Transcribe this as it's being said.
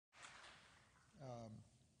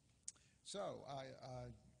So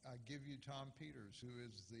I give you Tom Peters,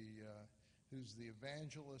 who's the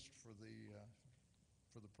evangelist for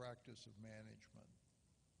the practice of management.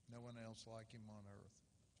 No one else like him on earth.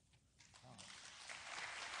 Tom.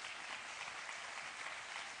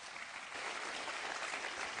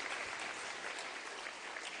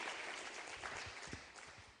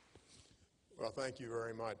 Well, thank you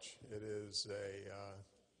very much. It is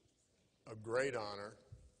a great honor,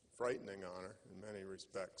 frightening honor in many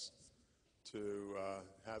respects, to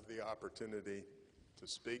have the opportunity to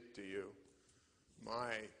speak to you.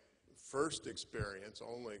 My first experience,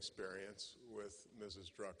 only experience, with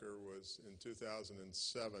Mrs. Drucker was in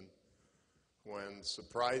 2007, when,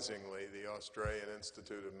 surprisingly, the Australian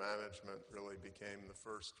Institute of Management really became the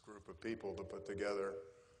first group of people to put together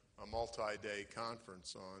a multi-day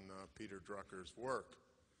conference on Peter Drucker's work.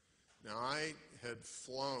 Now, I had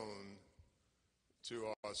flown to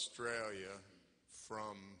Australia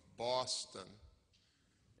from Boston,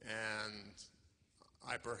 and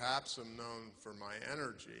I perhaps am known for my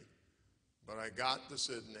energy, but I got to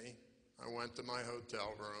Sydney, I went to my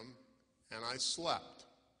hotel room, and I slept,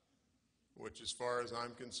 which, as far as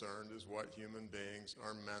I'm concerned, is what human beings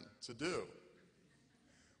are meant to do.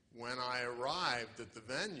 When I arrived at the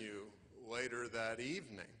venue later that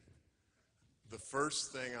evening, the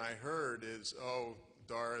first thing I heard is, "Oh,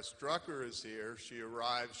 Doris Drucker is here. She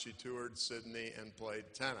arrived, she toured Sydney, and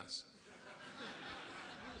played tennis."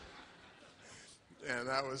 And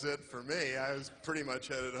that was it for me. I was pretty much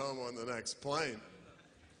headed home on the next plane.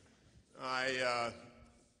 I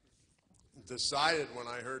decided when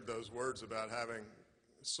I heard those words about having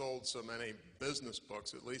sold so many business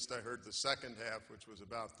books, at least I heard the second half, which was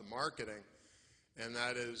about the marketing, and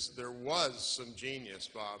that is, there was some genius,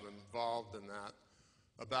 Bob, involved in that.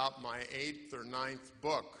 About my 8th or 9th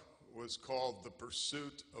book was called The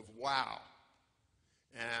Pursuit of Wow.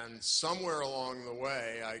 And somewhere along the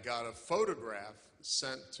way, I got a photograph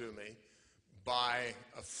sent to me by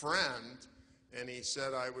a friend, and he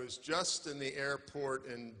said I was just in the airport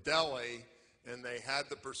in Delhi, and they had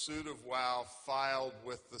The Pursuit of Wow filed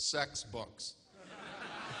with the sex books.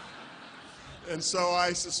 And so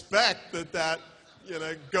I suspect that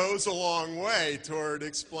goes a long way toward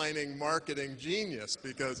explaining marketing genius,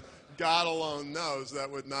 because God alone knows that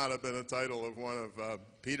would not have been a title of one of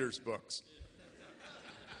Peter's books.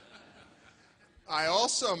 I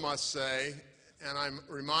also must say, and I'm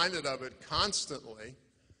reminded of it constantly,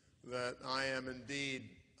 that I am indeed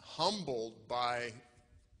humbled by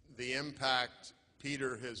the impact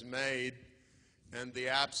Peter has made and the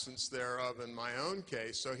absence thereof in my own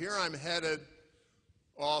case. So here I'm headed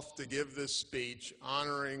off to give this speech,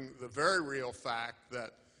 honoring the very real fact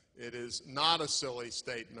that it is not a silly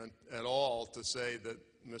statement at all to say that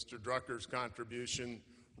Mr. Drucker's contribution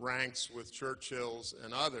ranks with Churchill's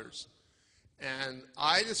and others. And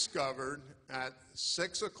I discovered at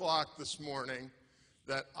 6 o'clock this morning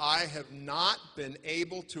that I have not been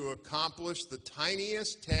able to accomplish the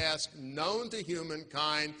tiniest task known to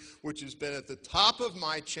humankind, which has been at the top of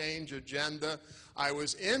my change agenda. I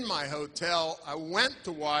was in my hotel. I went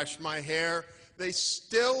to wash my hair. They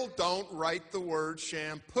still don't write the word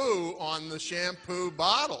shampoo on the shampoo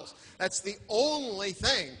bottles. That's the only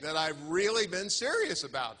thing that I've really been serious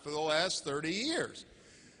about for the last 30 years.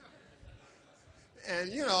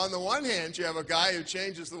 And, on the one hand, you have a guy who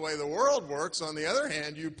changes the way the world works. On the other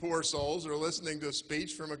hand, you poor souls are listening to a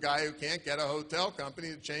speech from a guy who can't get a hotel company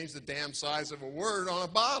to change the damn size of a word on a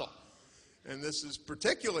bottle. And this is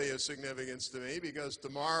particularly of significance to me because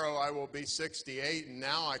tomorrow I will be 68, and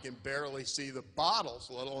now I can barely see the bottles,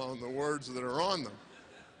 let alone the words that are on them.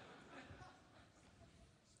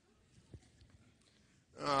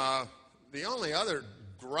 The only other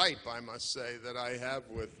gripe, I must say, that I have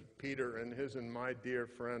with Peter and his and my dear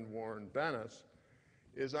friend Warren Bennis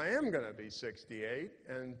is I am going to be 68,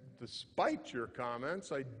 and despite your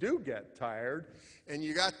comments, I do get tired, and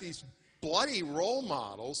you got these bloody role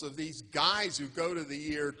models of these guys who go to the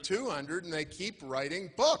year 200 and they keep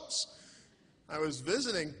writing books. I was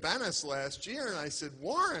visiting Bennis last year, and I said,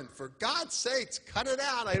 Warren, for God's sakes, cut it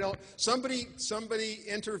out. Somebody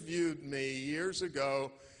interviewed me years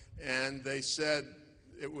ago, and they said,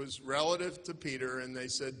 it was relative to Peter, and they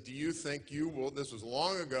said, do you think you will, this was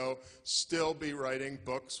long ago, still be writing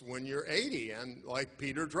books when you're 80, and like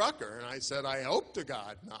Peter Drucker? And I said, I hope to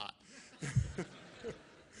God not.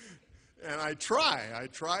 And I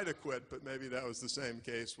try to quit, but maybe that was the same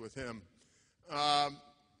case with him.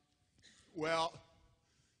 Well,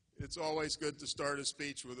 it's always good to start a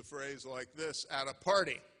speech with a phrase like this: at a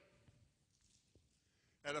party.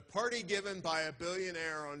 At a party given by a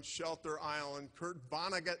billionaire on Shelter Island, Kurt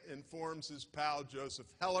Vonnegut informs his pal Joseph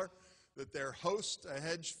Heller that their host, a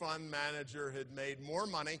hedge fund manager, had made more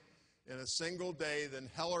money in a single day than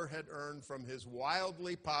Heller had earned from his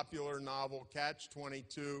wildly popular novel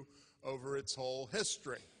Catch-22 over its whole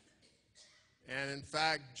history. And in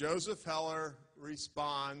fact, Joseph Heller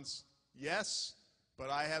responds, yes, but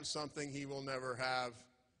I have something he will never have,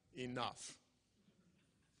 enough.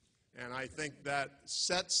 And I think that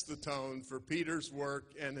sets the tone for Peter's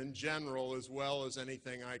work and in general as well as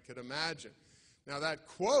anything I could imagine. Now that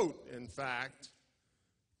quote, in fact,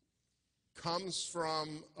 comes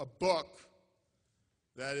from a book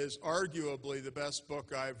that is arguably the best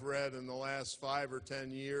book I've read in the last 5 or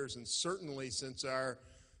 10 years, and certainly since our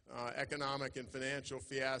economic and financial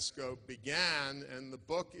fiasco began, and the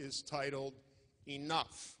book is titled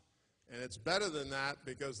Enough. And it's better than that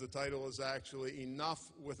because the title is actually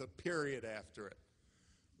Enough with a period after it.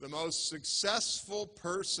 The most successful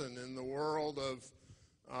person in the world of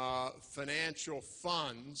financial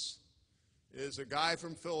funds is a guy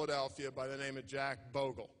from Philadelphia by the name of Jack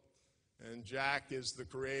Bogle. And Jack is the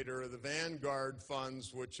creator of the Vanguard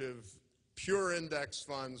funds, which have pure index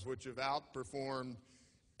funds, which have outperformed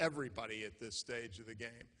everybody at this stage of the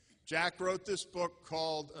game. Jack wrote this book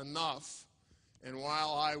called Enough, and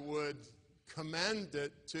while I would commend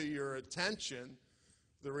it to your attention,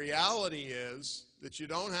 the reality is that you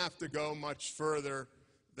don't have to go much further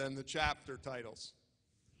than the chapter titles.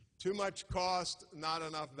 Too much cost, not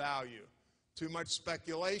enough value. Too much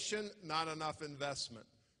speculation, not enough investment.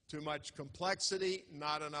 Too much complexity,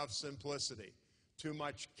 not enough simplicity. Too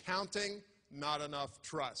much counting, not enough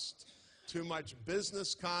trust. Too much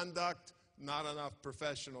business conduct, not enough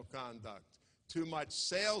professional conduct. Too much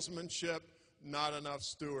salesmanship, not enough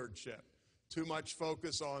stewardship. Too much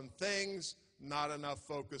focus on things, not enough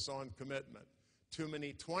focus on commitment. Too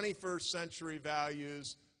many 21st century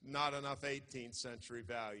values, not enough 18th century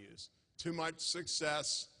values. Too much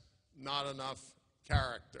success, not enough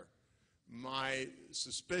character. My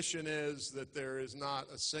suspicion is that there is not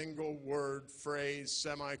a single word, phrase,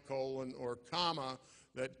 semicolon, or comma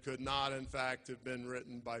that could not, in fact, have been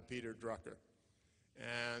written by Peter Drucker.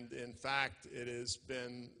 And, in fact, it has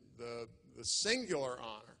been the singular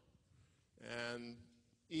honor and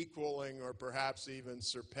equaling or perhaps even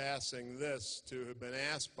surpassing this to have been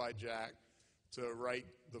asked by Jack to write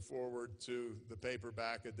the foreword to the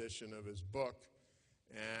paperback edition of his book.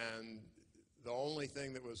 And the only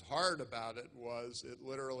thing that was hard about it was it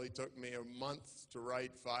literally took me a month to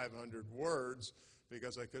write 500 words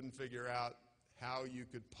because I couldn't figure out how you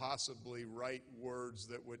could possibly write words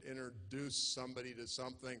that would introduce somebody to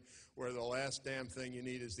something where the last damn thing you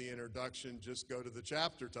need is the introduction, just go to the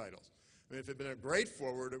chapter titles. I mean, if it had been a great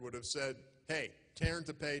foreword, it would have said, hey, turn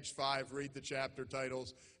to page 5, read the chapter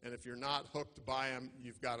titles, and if you're not hooked by them,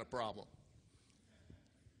 you've got a problem.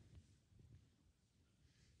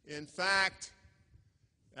 In fact,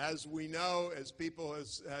 as we know, as people,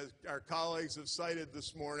 as our colleagues have cited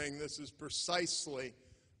this morning, this is precisely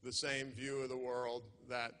the same view of the world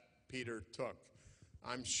that Peter took.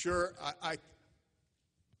 I'm sure,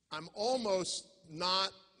 I'm almost not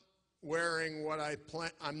wearing what I plan,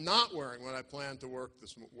 I'm not wearing what I plan to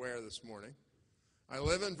wear this morning. I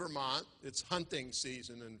live in Vermont. It's hunting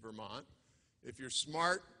season in Vermont. If you're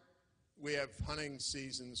smart, we have hunting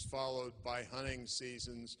seasons followed by hunting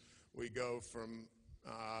seasons. We go from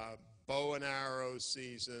bow and arrow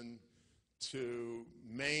season to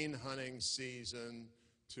Maine hunting season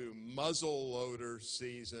to muzzle loader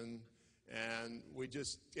season, and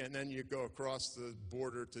then you go across the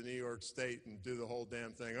border to New York State and do the whole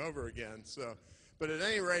damn thing over again. So, but at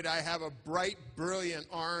any rate, I have a bright, brilliant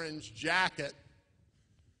orange jacket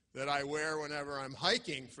that I wear whenever I'm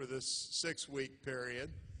hiking for this 6-week period,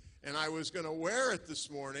 and I was going to wear it this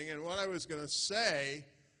morning, and what I was going to say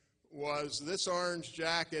was this orange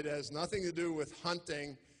jacket has nothing to do with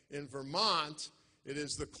hunting in Vermont. It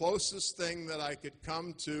is the closest thing that I could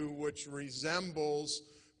come to which resembles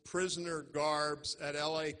prisoner garbs at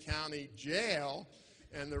LA County Jail.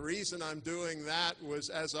 And the reason I'm doing that was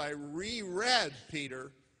as I reread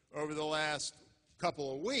Peter over the last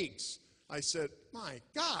couple of weeks, I said, my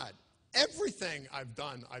God, everything I've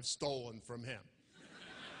done, I've stolen from him.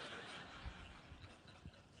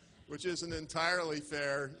 Which isn't entirely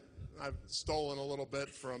fair. I've stolen a little bit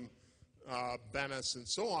from Bennis and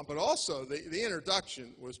so on, but also the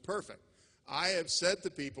introduction was perfect. I have said to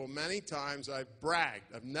people many times, I've bragged.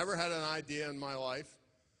 I've never had an idea in my life.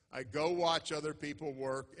 I go watch other people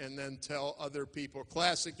work and then tell other people.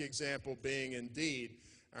 Classic example being indeed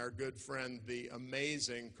our good friend, the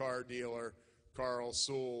amazing car dealer Carl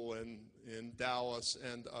Sewell in Dallas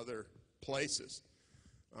and other places.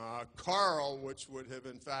 Carl, which would have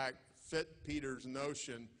in fact fit Peter's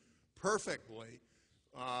notion perfectly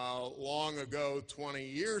long ago, 20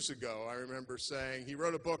 years ago. I remember saying, he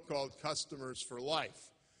wrote a book called Customers for Life.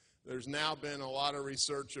 There's now been a lot of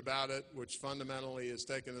research about it, which fundamentally has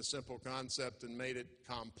taken a simple concept and made it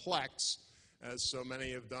complex, as so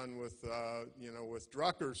many have done with, with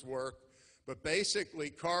Drucker's work. But basically,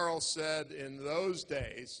 Carl said in those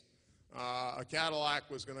days, a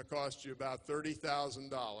Cadillac was going to cost you about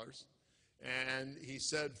 $30,000. And he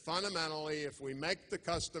said, fundamentally, if we make the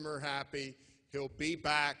customer happy, he'll be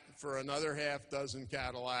back for another half dozen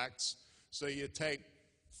Cadillacs. So you take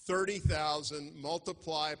 30,000,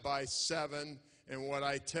 multiply by 7, and what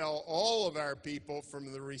I tell all of our people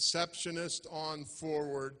from the receptionist on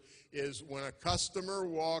forward is when a customer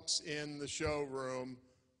walks in the showroom,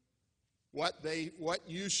 what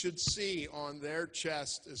you should see on their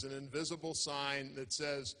chest is an invisible sign that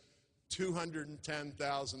says,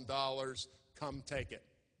 $210,000, come take it.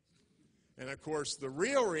 And of course, the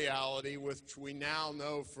real reality, which we now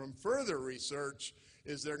know from further research,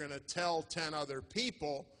 is they're going to tell 10 other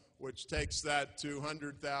people, which takes that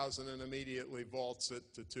 $200,000 and immediately vaults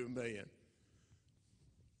it to $2 million.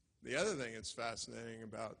 The other thing that's fascinating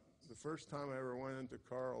about the first time I ever went into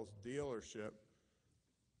Carl's dealership,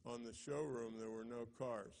 on the showroom there were no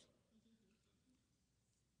cars.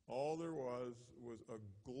 All there was a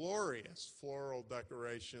glorious floral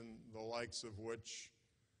decoration, the likes of which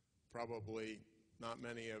probably not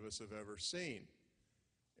many of us have ever seen.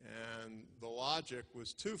 And the logic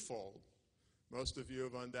was twofold. Most of you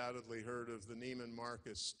have undoubtedly heard of the Neiman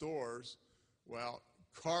Marcus stores. Well,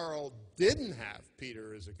 Carl didn't have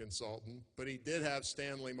Peter as a consultant, but he did have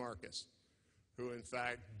Stanley Marcus, who in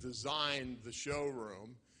fact designed the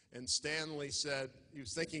showroom. And Stanley said, he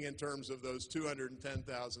was thinking in terms of those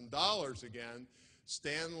 $210,000 again.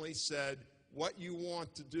 Stanley said, what you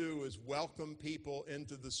want to do is welcome people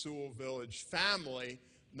into the Sewell Village family,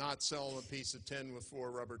 not sell them a piece of tin with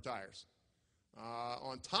 4 rubber tires.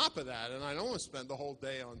 On top of that, and I don't want to spend the whole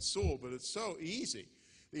day on Sewell, but it's so easy.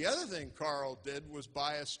 The other thing Carl did was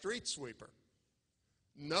buy a street sweeper.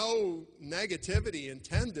 No negativity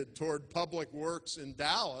intended toward Public Works in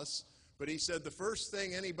Dallas, but he said the first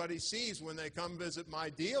thing anybody sees when they come visit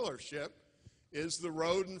my dealership is the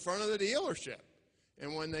road in front of the dealership.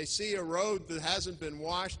 And when they see a road that hasn't been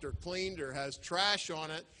washed or cleaned or has trash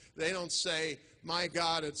on it, they don't say, my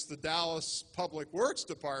God, it's the Dallas Public Works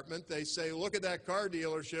Department. They say, look at that car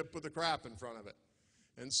dealership with the crap in front of it.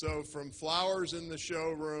 And so from flowers in the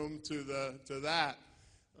showroom to that,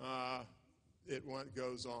 it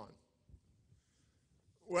goes on.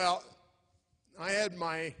 Well, I had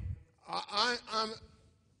my...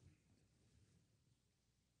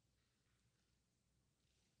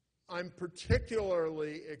 I'm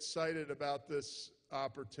particularly excited about this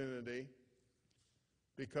opportunity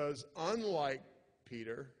because unlike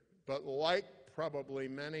Peter, but like probably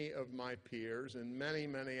many of my peers and many,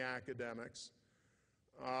 many academics,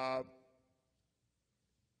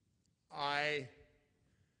 I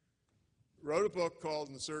wrote a book called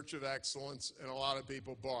In Search of Excellence, and a lot of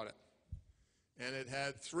people bought it. And it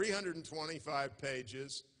had 325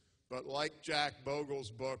 pages, but like Jack Bogle's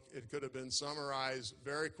book, it could have been summarized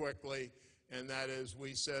very quickly, and that is,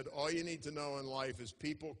 we said, all you need to know in life is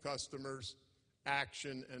people, customers,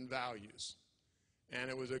 action, and values. And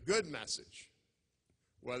it was a good message,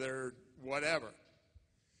 whatever.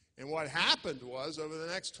 And what happened was, over the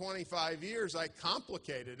next 25 years, I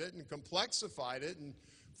complicated it and complexified it and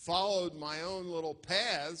followed my own little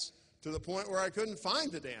paths to the point where I couldn't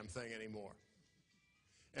find the damn thing anymore.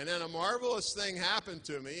 And then a marvelous thing happened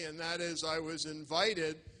to me, and that is I was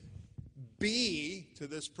invited, B, to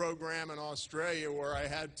this program in Australia where I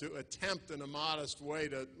had to attempt in a modest way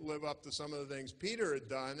to live up to some of the things Peter had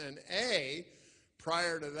done, and A,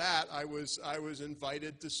 prior to that, I was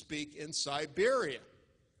invited to speak in Siberia.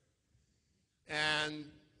 And,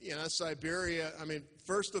 Siberia,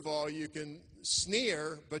 first of all, you can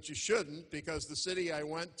sneer, but you shouldn't, because the city I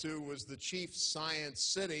went to was the chief science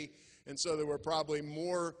city. And so there were probably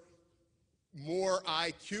more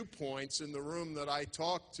IQ points in the room that I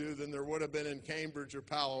talked to than there would have been in Cambridge or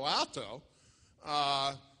Palo Alto.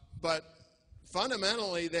 But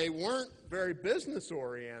fundamentally, they weren't very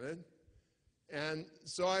business-oriented. And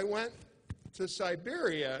so I went to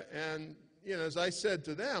Siberia. And, as I said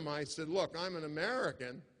to them, I said, look, I'm an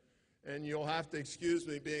American, and you'll have to excuse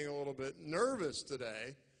me being a little bit nervous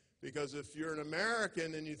today. Because if you're an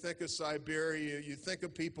American and you think of Siberia, you think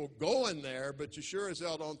of people going there, but you sure as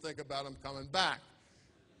hell don't think about them coming back.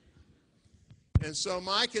 And so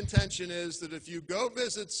my contention is that if you go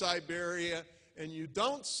visit Siberia and you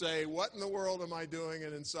don't say, what in the world am I doing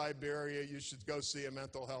in Siberia, you should go see a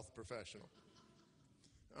mental health professional.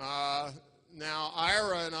 Now,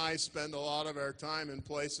 Ira and I spend a lot of our time in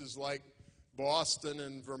places like Boston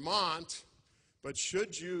and Vermont, but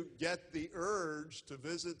should you get the urge to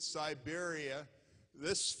visit Siberia,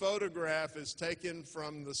 this photograph is taken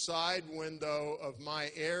from the side window of my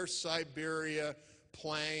Air Siberia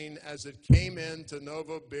plane as it came into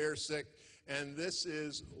Novosibirsk, and this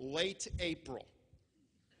is late April.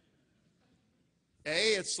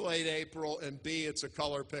 A, it's late April, and B, it's a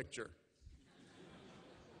color picture.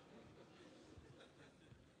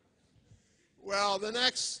 Well, the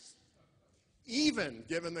next, even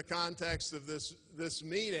given the context of this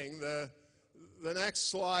meeting, the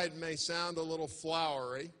next slide may sound a little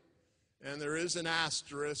flowery, and there is an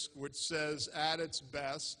asterisk which says at its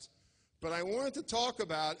best, but I wanted to talk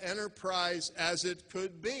about enterprise as it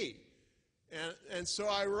could be. And so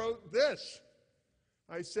I wrote this.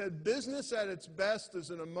 I said, business at its best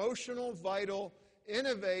is an emotional, vital,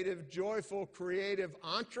 innovative, joyful, creative,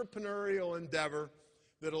 entrepreneurial endeavor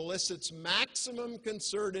that elicits maximum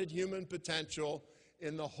concerted human potential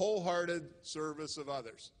in the wholehearted service of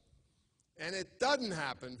others. And it doesn't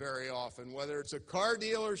happen very often, whether it's a car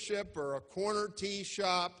dealership or a corner tea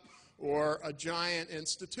shop or a giant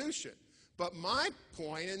institution. But my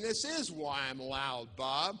point, and this is why I'm loud,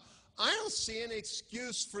 Bob, I don't see an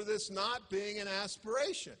excuse for this not being an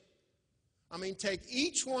aspiration. I mean, take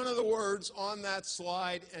each one of the words on that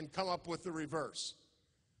slide and come up with the reverse.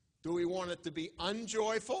 Do we want it to be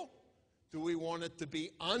unjoyful? Do we want it to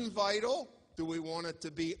be unvital? Do we want it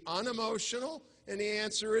to be unemotional? And the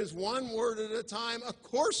answer is one word at a time, of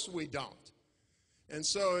course we don't. And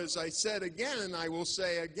so as I said again, and I will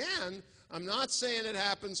say again, I'm not saying it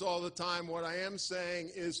happens all the time. What I am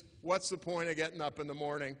saying is, what's the point of getting up in the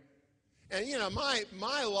morning? And, you know,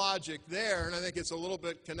 my logic there, and I think it's a little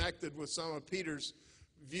bit connected with some of Peter's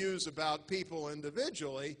views about people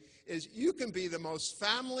individually, is you can be the most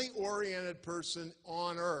family-oriented person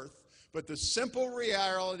on earth, but the simple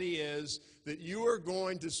reality is that you are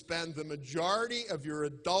going to spend the majority of your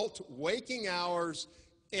adult waking hours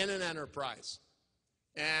in an enterprise.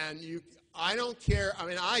 And I don't care. I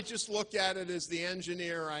mean, I just look at it as the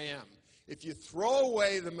engineer I am. If you throw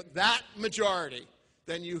away that majority,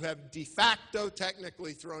 then you have de facto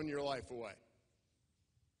technically thrown your life away.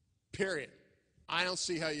 Period. I don't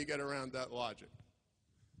see how you get around that logic.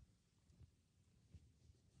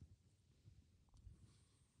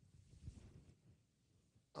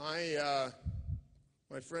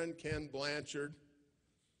 My friend Ken Blanchard,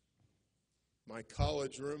 my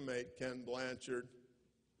college roommate Ken Blanchard,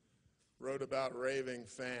 wrote about raving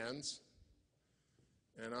fans,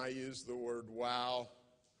 and I used the word wow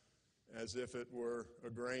as if it were a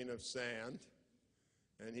grain of sand,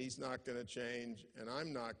 and he's not going to change, and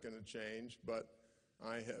I'm not going to change, but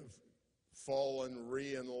I have fallen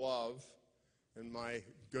in love, and my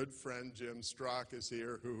good friend Jim Strzok is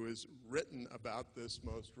here, who has written about this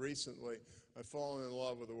most recently. I've fallen in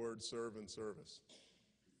love with the word serve and service.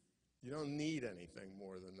 You don't need anything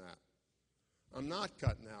more than that. I'm not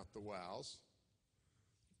cutting out the wows,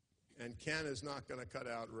 and Ken is not going to cut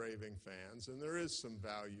out raving fans, and there is some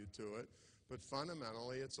value to it, but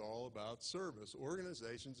fundamentally it's all about service.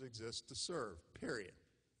 Organizations exist to serve, period.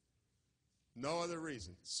 No other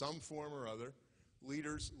reason, some form or other.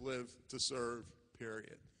 Leaders live to serve,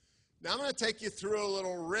 period. Now I'm going to take you through a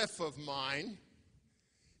little riff of mine,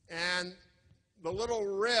 and the little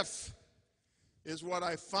riff is what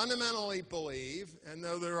I fundamentally believe, and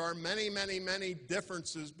though there are many, many, many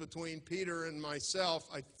differences between Peter and myself,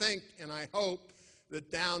 I think and I hope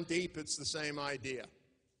that down deep it's the same idea.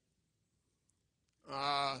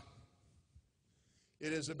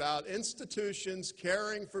 It is about institutions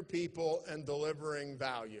caring for people and delivering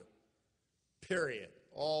value. Period.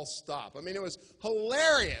 All stop. I mean, it was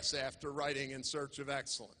hilarious after writing In Search of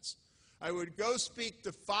Excellence. I would go speak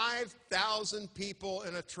to 5,000 people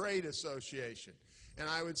in a trade association, and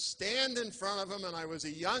I would stand in front of them, and I was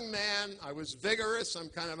a young man, I was vigorous, I'm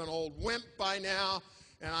kind of an old wimp by now,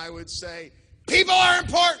 and I would say, people are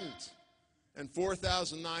important! And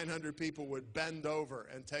 4,900 people would bend over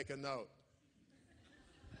and take a note.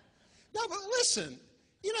 No, but listen,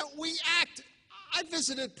 you know, I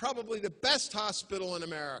visited probably the best hospital in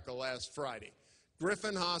America last Friday,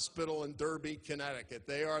 Griffin Hospital in Derby, Connecticut.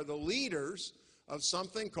 They are the leaders of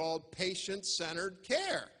something called patient-centered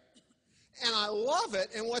care. And I love it,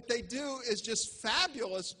 and what they do is just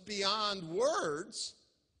fabulous beyond words.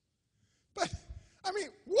 But, I mean,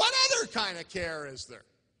 what other kind of care is there?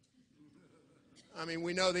 I mean,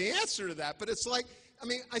 we know the answer to that, but it's like, I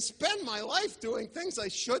mean, I spend my life doing things I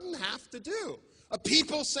shouldn't have to do. A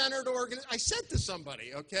people-centered organization. I said to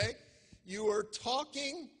somebody, okay, you are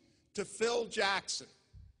talking to Phil Jackson.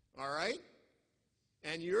 all right?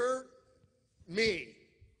 And you're me.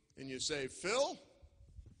 And you say, Phil,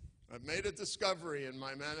 I've made a discovery in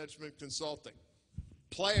my management consulting.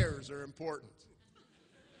 Players are important.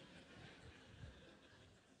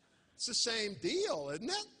 It's the same deal, isn't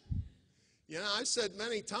it? You know, I've said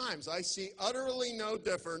many times, I see utterly no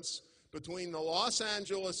difference between the Los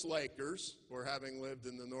Angeles Lakers, or having lived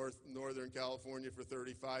in the Northern California for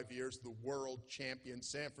 35 years, the world champion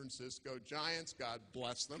San Francisco Giants, God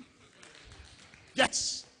bless them.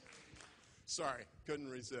 Yes! Sorry, couldn't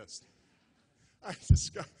resist.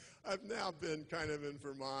 I've now been kind of in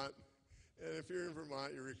Vermont, and if you're in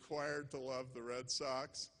Vermont, you're required to love the Red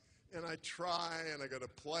Sox. And I try, and I go to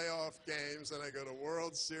playoff games, and I go to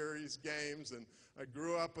World Series games, and I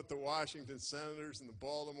grew up with the Washington Senators and the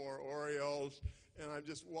Baltimore Orioles, and I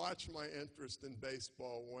just watched my interest in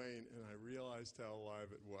baseball wane, and I realized how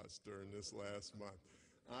alive it was during this last month.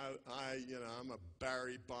 I'm a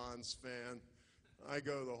Barry Bonds fan. I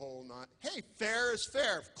go the whole night. Hey, fair is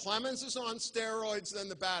fair. If Clemens is on steroids, then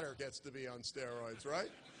the batter gets to be on steroids, right?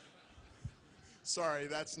 Sorry,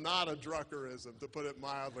 that's not a Druckerism, to put it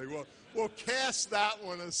mildly. We'll cast that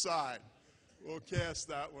one aside. We'll cast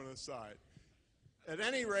that one aside. At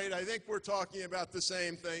any rate, I think we're talking about the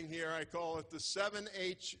same thing here. I call it the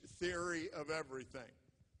 7H theory of everything.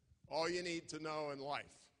 All you need to know in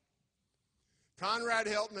life. Conrad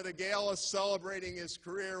Hilton, at a gala celebrating his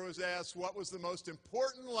career, was asked, what was the most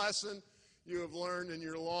important lesson you have learned in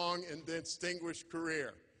your long and distinguished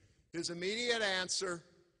career? His immediate answer,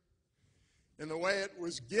 and the way it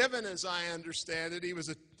was given, as I understand it, he was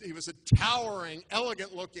a towering,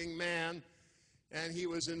 elegant-looking man, and he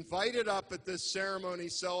was invited up at this ceremony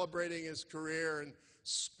celebrating his career and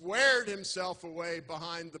squared himself away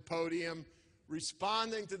behind the podium,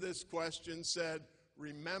 responding to this question, said,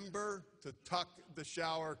 remember to tuck the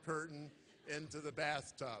shower curtain into the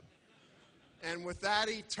bathtub. And with that,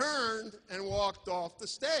 he turned and walked off the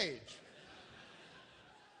stage.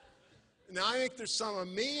 Now, I think there's some of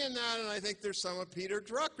me in that, and I think there's some of Peter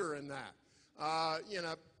Drucker in that.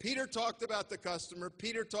 Peter talked about the customer.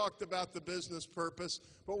 Peter talked about the business purpose.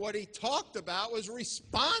 But what he talked about was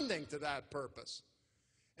responding to that purpose.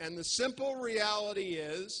 And the simple reality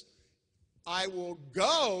is, I will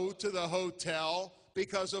go to the hotel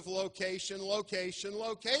because of location, location,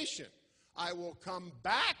 location. I will come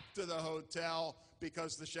back to the hotel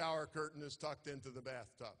because the shower curtain is tucked into the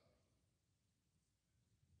bathtub.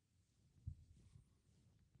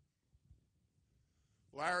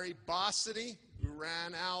 Larry Bossidy, who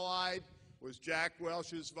ran Allied, was Jack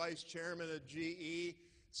Welch's vice chairman at GE,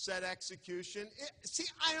 said execution. See,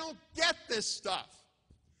 I don't get this stuff.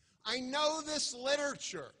 I know this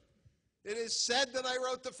literature. It is said that I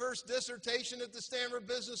wrote the first dissertation at the Stanford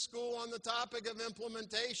Business School on the topic of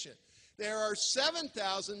implementation. There are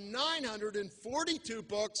 7,942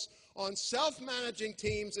 books on self-managing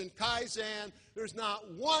teams and Kaizen. There's not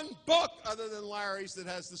one book other than Larry's that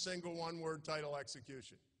has the single one-word title,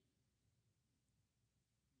 execution.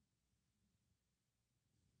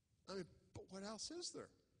 I mean, but what else is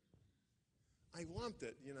there? I lumped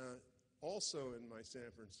it, also in my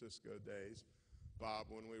San Francisco days, Bob,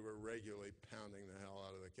 when we were regularly pounding the hell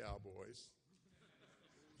out of the Cowboys.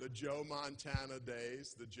 The Joe Montana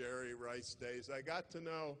days, the Jerry Rice days. I got to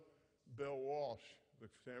know Bill Walsh, the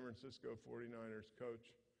San Francisco 49ers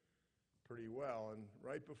coach, pretty well. And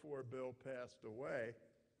right before Bill passed away,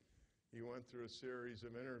 he went through a series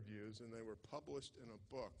of interviews, and they were published in a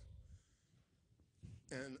book.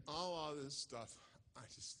 And all of this stuff, I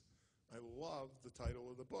love the title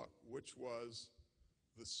of the book, which was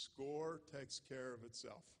The Score Takes Care of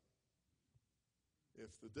Itself.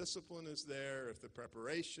 If the discipline is there, if the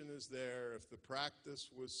preparation is there, if the practice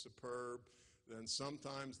was superb, then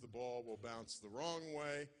sometimes the ball will bounce the wrong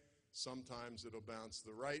way, sometimes it'll bounce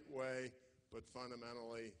the right way, but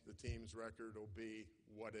fundamentally the team's record will be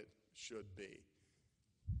what it should be.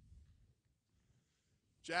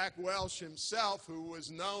 Jack Welch himself, who was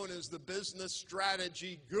known as the business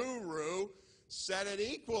strategy guru, said it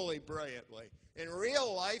equally brilliantly. In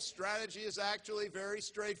real life, strategy is actually very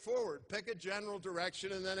straightforward. Pick a general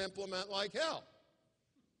direction and then implement like hell.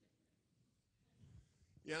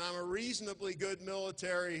 I'm a reasonably good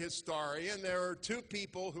military historian. There are two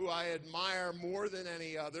people who I admire more than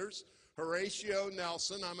any others, Horatio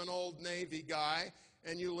Nelson, I'm an old Navy guy,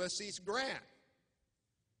 and Ulysses Grant.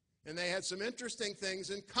 And they had some interesting things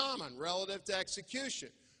in common relative to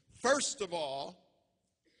execution. First of all,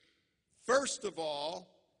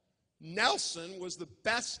 Nelson was the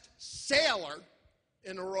best sailor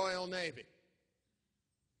in the Royal Navy.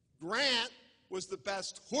 Grant was the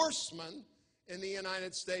best horseman in the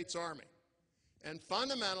United States Army. And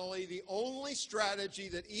fundamentally, the only strategy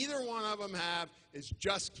that either one of them have is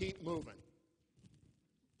just keep moving.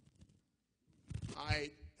 I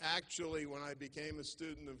actually, when I became a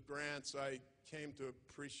student of Grant's, I came to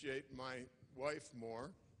appreciate my wife more.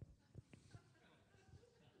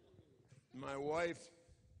 My wife,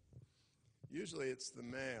 usually it's the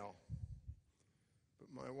male, but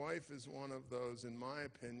my wife is one of those, in my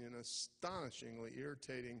opinion, astonishingly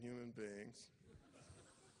irritating human beings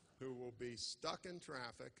who will be stuck in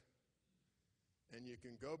traffic, and you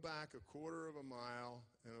can go back a quarter of a mile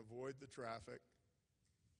and avoid the traffic,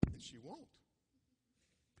 and she won't.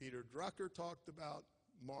 Peter Drucker talked about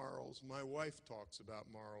morals. My wife talks about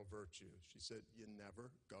moral virtue. She said, you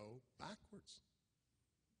never go backwards.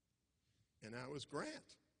 And that was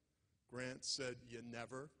Grant. Grant said, you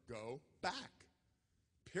never go back,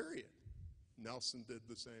 period. Nelson did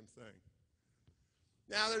the same thing.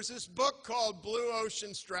 Now, there's this book called Blue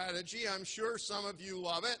Ocean Strategy. I'm sure some of you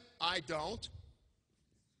love it. I don't.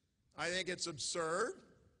 I think it's absurd.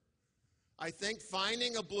 I think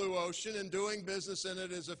finding a blue ocean and doing business in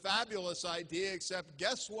it is a fabulous idea, except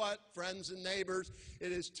guess what, friends and neighbors?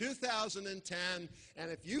 It is 2010,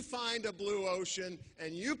 and if you find a blue ocean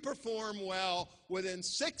and you perform well, within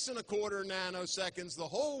 6.25 nanoseconds, the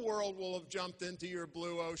whole world will have jumped into your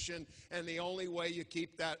blue ocean, and the only way you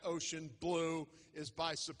keep that ocean blue is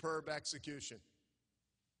by superb execution.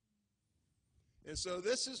 And so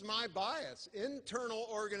this is my bias. Internal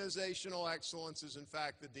organizational excellence is, in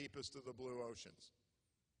fact, the deepest of the blue oceans.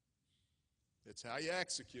 It's how you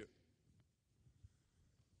execute.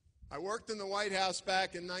 I worked in the White House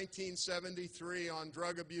back in 1973 on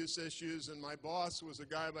drug abuse issues, and my boss was a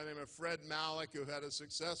guy by the name of Fred Malik, who had a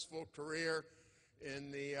successful career in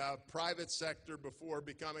the private sector before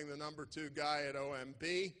becoming the #2 guy at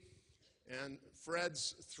OMB. And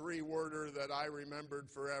Fred's three-worder that I remembered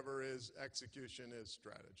forever is execution is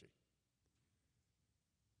strategy.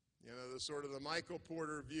 You know, the sort of the Michael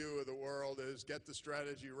Porter view of the world is get the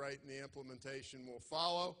strategy right and the implementation will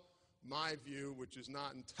follow. My view, which is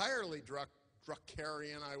not entirely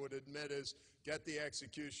Druckerian, I would admit, is get the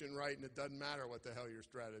execution right and it doesn't matter what the hell your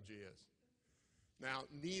strategy is. Now,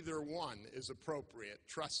 neither one is appropriate.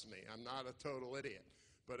 Trust me, I'm not a total idiot.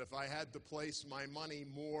 But if I had to place my money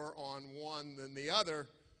more on one than the other,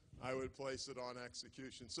 I would place it on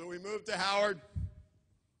execution. So we moved to Howard.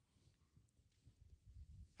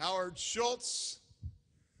 Howard Schultz,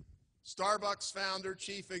 Starbucks founder,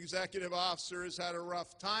 chief executive officer, has had a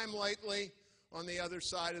rough time lately. On the other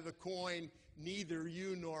side of the coin, neither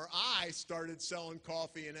you nor I started selling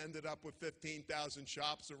coffee and ended up with 15,000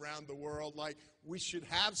 shops around the world. Like, we should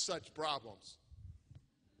have such problems.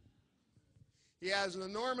 He has an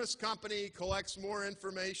enormous company. He collects more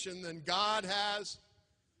information than God has.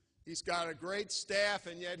 He's got a great staff,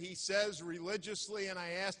 and yet he says religiously, and I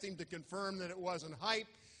asked him to confirm that it wasn't hype,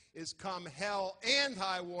 is come hell and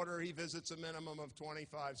high water, he visits a minimum of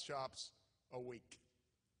 25 shops a week.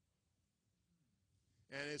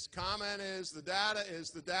 And his comment is the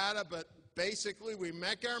data, but basically we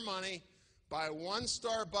make our money by one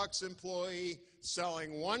Starbucks employee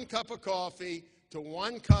selling one cup of coffee to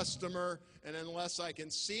one customer, and unless I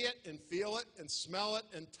can see it and feel it and smell it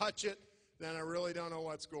and touch it, then I really don't know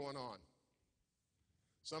what's going on.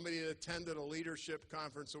 Somebody attended a leadership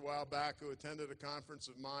conference a while back who attended a conference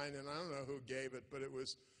of mine, and I don't know who gave it, but it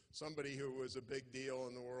was somebody who was a big deal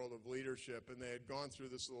in the world of leadership, and they had gone through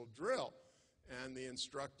this little drill, and the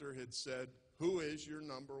instructor had said, who is your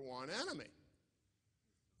 #1 enemy?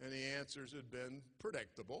 And the answers had been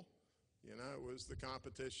predictable. You know, it was the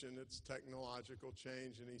competition, it's technological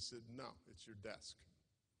change, and he said, no, it's your desk.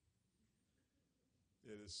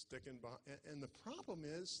 It is sticking behind. And the problem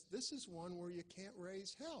is, this is one where you can't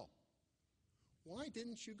raise hell. Why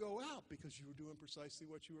didn't you go out? Because you were doing precisely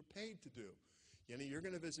what you were paid to do. You know, you're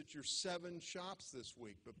going to visit your 7 shops this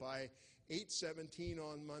week, but by 8:17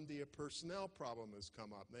 on Monday, a personnel problem has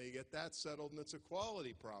come up. Now you get that settled, and it's a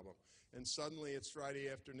quality problem. And suddenly it's Friday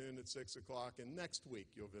afternoon at 6 o'clock, and next week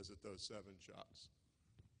you'll visit those 7 shops.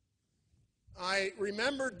 I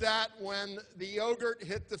remembered that when the yogurt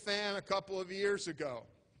hit the fan a couple of years ago.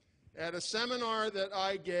 At a seminar that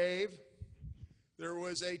I gave, there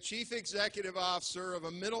was a chief executive officer of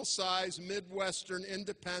a middle-sized Midwestern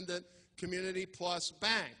independent Community Plus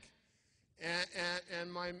bank. The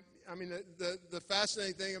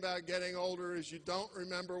fascinating thing about getting older is you don't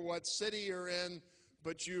remember what city you're in,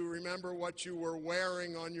 but you remember what you were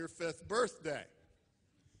wearing on your 5th birthday.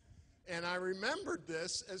 And I remembered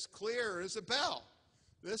this as clear as a bell.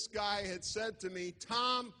 This guy had said to me,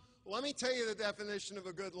 Tom, let me tell you the definition of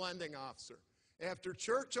a good lending officer. After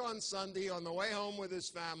church on Sunday, on the way home with his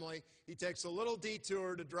family, he takes a little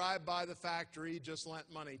detour to drive by the factory he just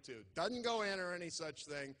lent money to. Doesn't go in or any such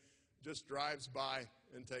thing, just drives by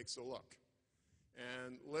and takes a look.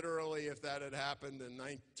 And literally, if that had happened in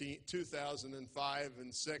 2005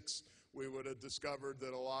 and 6, we would have discovered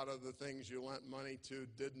that a lot of the things you lent money to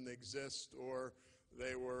didn't exist, or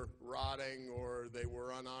they were rotting, or they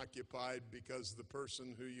were unoccupied because the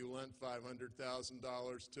person who you lent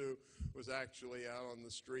 $500,000 to was actually out on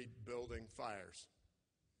the street building fires.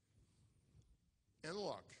 And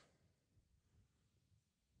look,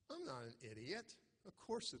 I'm not an idiot. Of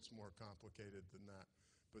course it's more complicated than that.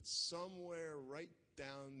 But somewhere right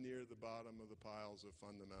down near the bottom of the piles of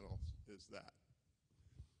fundamentals is that.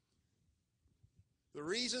 The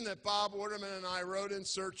reason that Bob Waterman and I wrote In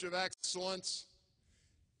Search of Excellence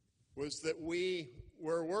was that we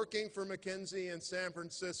were working for McKinsey in San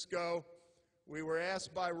Francisco. We were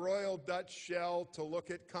asked by Royal Dutch Shell to look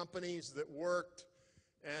at companies that worked.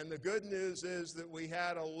 And the good news is that we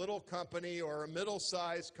had a little company, or a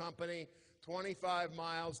middle-sized company, 25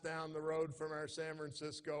 miles down the road from our San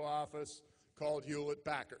Francisco office, called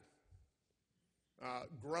Hewlett-Packard.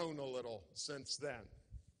 Grown a little since then.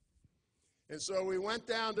 And so we went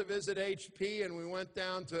down to visit HP, and we went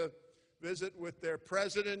down to visit with their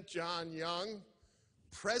president, John Young,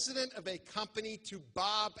 president of a company to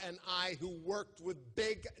Bob and I who worked with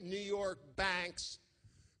big New York banks,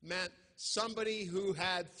 meant somebody who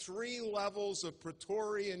had 3 levels of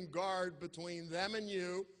Praetorian Guard between them and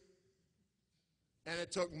you, and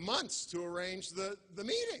it took months to arrange the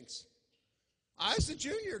meetings. I was the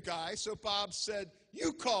junior guy, so Bob said,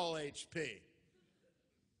 "You call HP."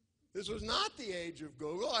 This was not the age of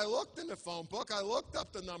Google. I looked in the phone book. I looked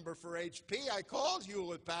up the number for HP. I called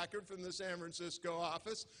Hewlett-Packard from the San Francisco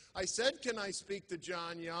office. I said, "Can I speak to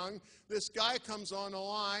John Young?" This guy comes on the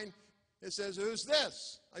line and says, "Who's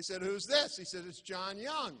this?" I said, "Who's this?" He said, "It's John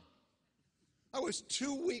Young." I was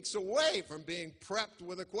 2 weeks away from being prepped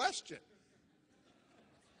with a question.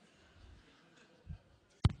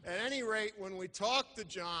 At any rate, when we talked to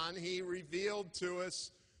John, he revealed to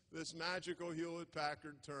us this magical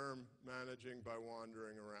Hewlett-Packard term, managing by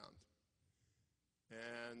wandering around.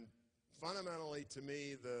 And fundamentally, to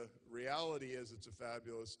me, the reality is it's a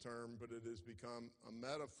fabulous term, but it has become a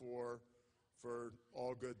metaphor for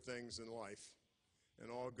all good things in life.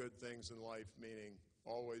 And all good things in life meaning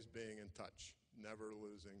always being in touch, never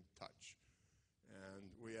losing touch.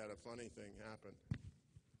 And we had a funny thing happen.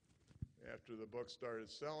 After the book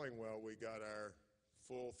started selling well, we got our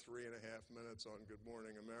full 3.5 minutes on Good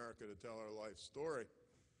Morning America to tell our life story.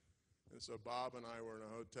 And so Bob and I were in a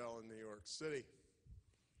hotel in New York City,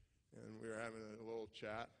 and we were having a little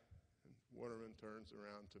chat, and Waterman turns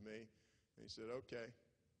around to me, and he said, "Okay."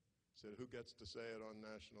 He said, "Who gets to say it on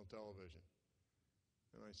national television?"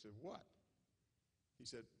 And I said, "What?" He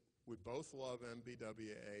said, "We both love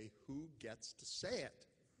MBWA. Who gets to say it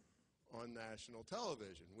on national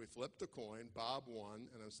television?" We flipped a coin, Bob won,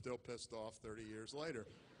 and I'm still pissed off 30 years later.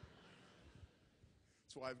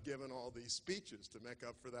 That's why I've given all these speeches, to make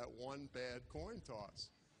up for that one bad coin toss.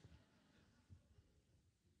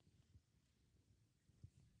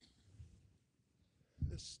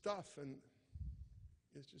 This stuff, and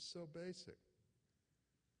it's just so basic.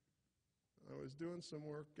 I was doing some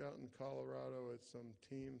work out in Colorado at some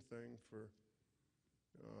team thing for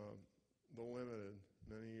The Limited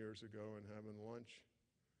many years ago, and having lunch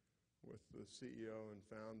with the CEO and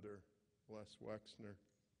founder, Les Wexner.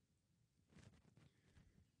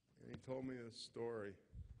 And he told me this story.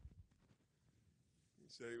 He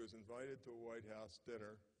said he was invited to a White House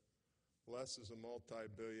dinner. Les is a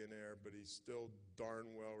multi-billionaire, but he still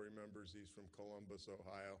darn well remembers he's from Columbus,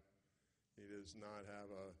 Ohio. He does not have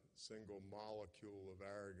a single molecule of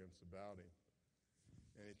arrogance about him.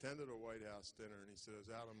 And he attended a White House dinner, and he said, "I was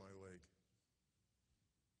out of my league."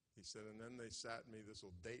 He said, and then they sat me, this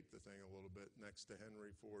will date the thing a little bit, next to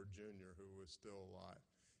Henry Ford Jr., who was still alive.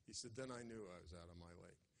 He said, then I knew I was out of my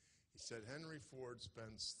league. He said, Henry Ford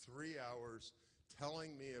spends 3 hours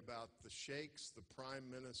telling me about the sheikhs, the prime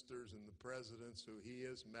ministers, and the presidents who he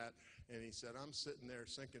has met, and he said, I'm sitting there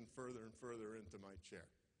sinking further and further into my chair.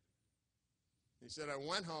 He said, I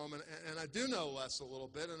went home, and I do know Les a little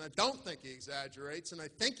bit, and I don't think he exaggerates, and I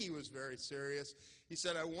think he was very serious. He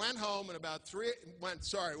said, I went home and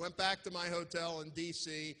went back to my hotel in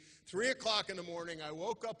D.C. 3 o'clock in the morning, I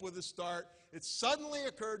woke up with a start. It suddenly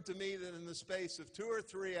occurred to me that in the space of 2 or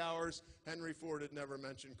 3 hours, Henry Ford had never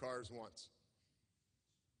mentioned cars once.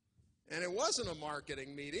 And it wasn't a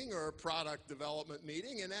marketing meeting or a product development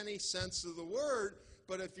meeting in any sense of the word,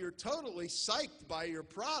 but if you're totally psyched by your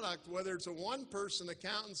product, whether it's a one-person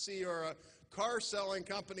accountancy or a car-selling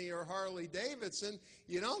company or Harley-Davidson,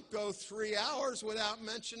 you don't go 3 hours without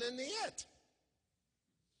mentioning the it.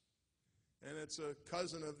 And it's a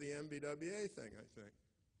cousin of the MBWA thing, I think.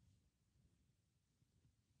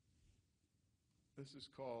 This is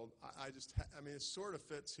called, I mean, it sort of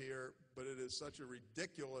fits here, but it is such a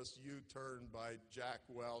ridiculous U-turn by Jack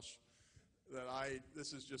Welch that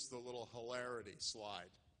this is just a little hilarity slide.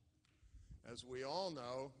 As we all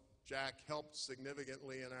know, Jack helped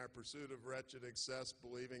significantly in our pursuit of wretched excess,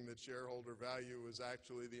 believing that shareholder value was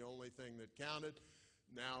actually the only thing that counted.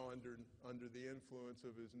 Now, under the influence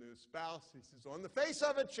of his new spouse, he says, on the face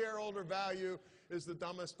of it, shareholder value is the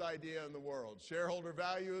dumbest idea in the world. Shareholder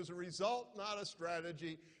value is a result, not a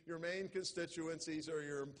strategy. Your main constituencies are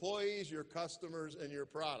your employees, your customers, and your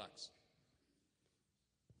products.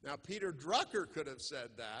 Now, Peter Drucker could have said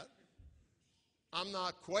that. I'm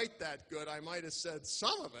not quite that good. I might have said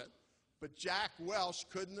some of it, but Jack Welch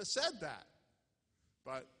couldn't have said that.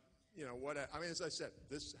 But you know, as I said,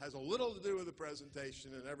 this has a little to do with the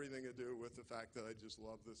presentation and everything to do with the fact that I just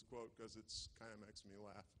love this quote because it kind of makes me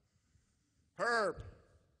laugh. Herb.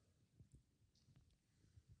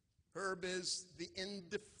 Herb is the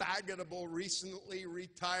indefatigable, recently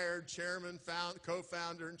retired chairman,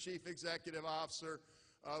 co-founder, and chief executive officer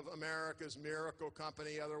of America's Miracle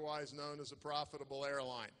Company, otherwise known as a profitable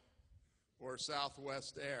airline, or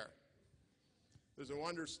Southwest Air. There's a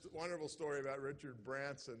wonderful story about Richard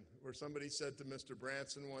Branson, where somebody said to Mr.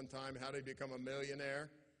 Branson one time, how did he become a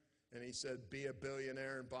millionaire? And he said, be a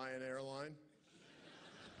billionaire and buy an airline.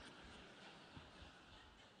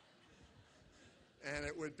 And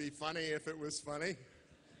it would be funny if it was funny.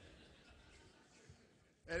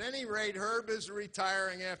 At any rate, Herb is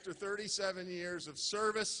retiring after 37 years of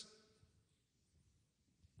service.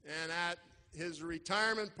 And at his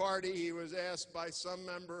retirement party, he was asked by some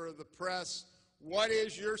member of the press, what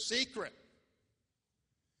is your secret?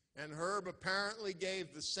 And Herb apparently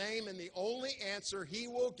gave the same and the only answer he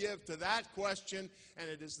will give to that question, and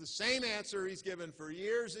it is the same answer he's given for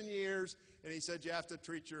years and years, and he said, you have to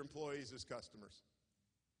treat your employees as customers.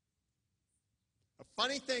 A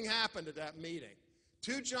funny thing happened at that meeting.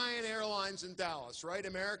 2 giant airlines in Dallas, right?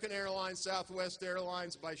 American Airlines, Southwest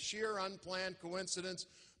Airlines, by sheer unplanned coincidence,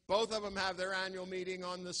 both of them have their annual meeting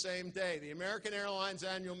on the same day. The American Airlines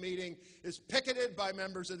annual meeting is picketed by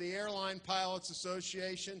members of the Airline Pilots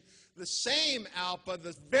Association. The same ALPA,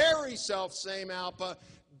 the very self-same ALPA,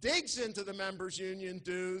 digs into the members' union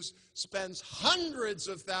dues, spends hundreds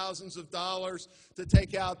of thousands of dollars to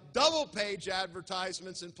take out double-page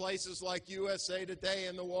advertisements in places like USA Today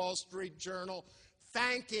and the Wall Street Journal,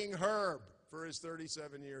 thanking Herb for his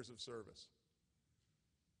 37 years of service.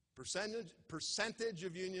 Percentage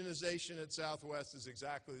of unionization at Southwest is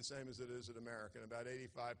exactly the same as it is at American, about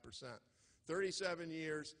 85%. 37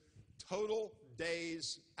 years, total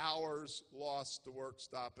days, hours lost to work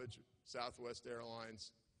stoppage, Southwest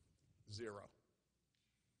Airlines, 0.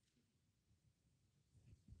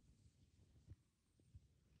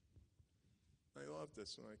 I loved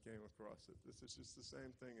this when I came across it. This is just the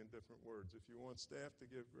same thing in different words. If you want staff to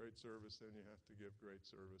give great service, then you have to give great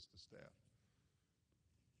service to staff.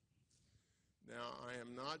 Now, I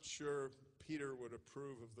am not sure Peter would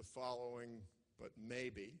approve of the following, but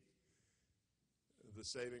maybe. The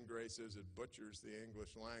saving grace is it butchers the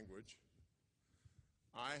English language.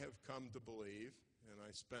 I have come to believe, and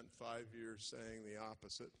I spent 5 years saying the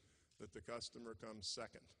opposite, that the customer comes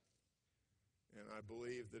second. And I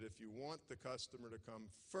believe that if you want the customer to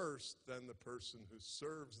come first, then the person who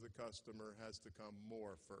serves the customer has to come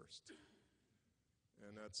more first.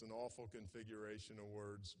 And that's an awful configuration of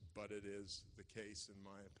words, but it is the case in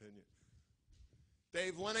my opinion.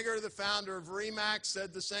 Dave Liniger, the founder of RE/MAX,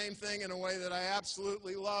 said the same thing in a way that I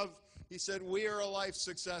absolutely love. He said, we are a life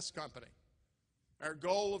success company. Our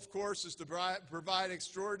goal, of course, is to provide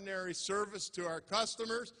extraordinary service to our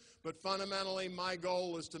customers, but fundamentally my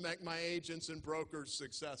goal is to make my agents and brokers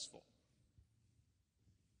successful.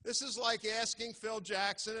 This is like asking Phil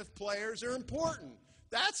Jackson if players are important.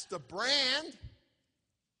 That's the brand.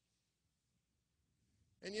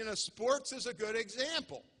 And you know, sports is a good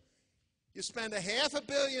example. You spend $500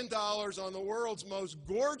 million on the world's most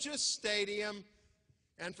gorgeous stadium,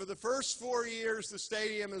 and for the first 4 years, the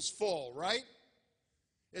stadium is full, right?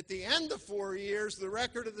 At the end of 4 years, the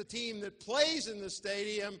record of the team that plays in the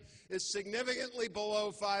stadium is significantly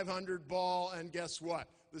below 500 ball, and guess what?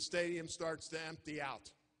 The stadium starts to empty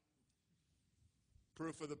out.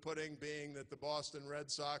 Proof of the pudding being that the Boston Red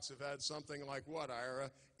Sox have had something like what, Ira?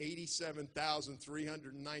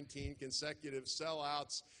 87,319 consecutive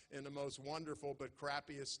sellouts in the most wonderful but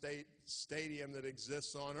crappiest stadium that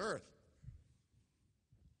exists on earth.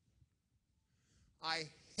 I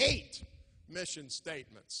hate mission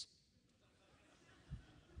statements.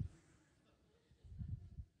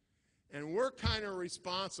 And we're kind of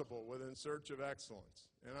responsible with In Search of Excellence.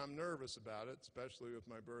 And I'm nervous about it, especially with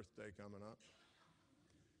my birthday coming up.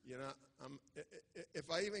 You know,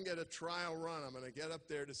 if I even get a trial run, I'm going to get up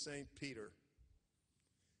there to St. Peter.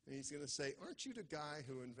 And he's going to say, aren't you the guy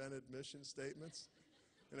who invented mission statements?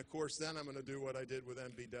 And, of course, then I'm going to do what I did with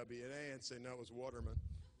MBWA and say, no, it was Waterman.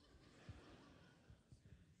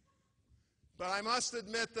 But I must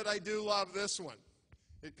admit that I do love this one.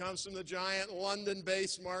 It comes from the giant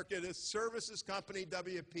London-based market services company,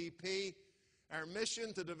 WPP. Our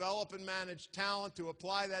mission to develop and manage talent, to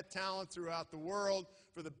apply that talent throughout the world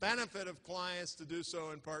for the benefit of clients, to do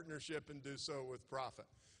so in partnership and do so with profit.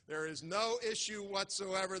 There is no issue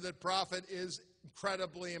whatsoever that profit is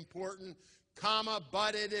incredibly important,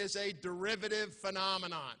 but it is a derivative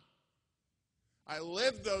phenomenon. I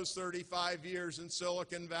lived those 35 years in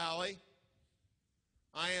Silicon Valley.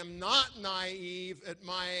 I am not naive at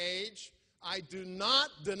my age. I do not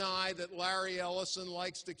deny that Larry Ellison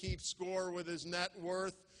likes to keep score with his net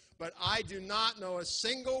worth, but I do not know a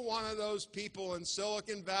single one of those people in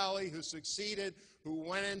Silicon Valley who succeeded who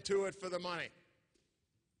went into it for the money.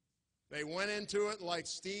 They went into it like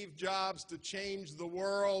Steve Jobs to change the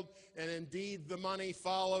world, and indeed the money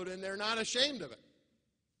followed, and they're not ashamed of it.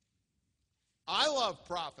 I love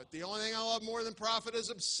profit. The only thing I love more than profit is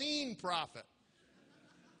obscene profit.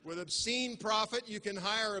 With obscene profit, you can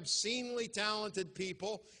hire obscenely talented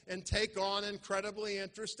people and take on incredibly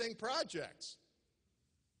interesting projects.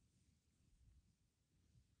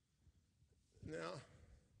 Now,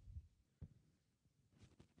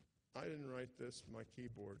 I didn't write this, my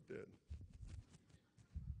keyboard did.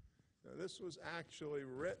 Now, this was actually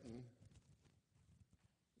written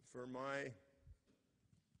for my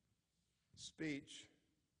speech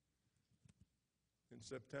in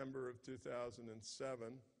September of 2007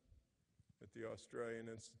 at the Australian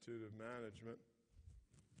Institute of Management,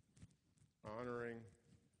 honoring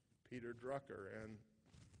Peter Drucker. And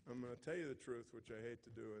I'm going to tell you the truth, which I hate to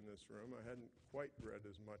do in this room. I hadn't quite read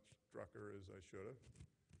as much Drucker as I should have.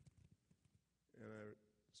 And I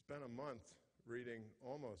spent a month reading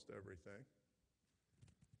almost everything.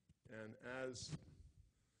 And as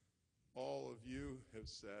all of you have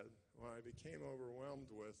said, what I became overwhelmed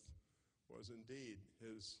with was indeed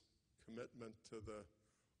his commitment to the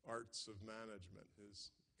arts of management, his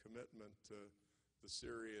commitment to the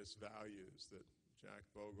serious values that Jack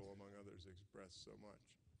Bogle, among others, expressed so much.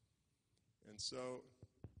 And so,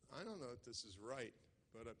 I don't know if this is right,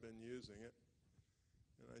 but I've been using it.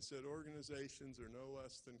 And I said, organizations are no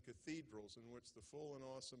less than cathedrals in which the full and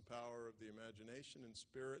awesome power of the imagination and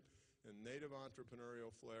spirit and native entrepreneurial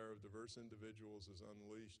flair of diverse individuals is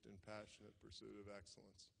unleashed in passionate pursuit of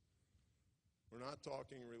excellence. We're not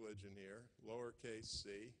talking religion here, lowercase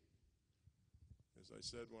c. As I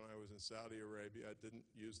said when I was in Saudi Arabia, I didn't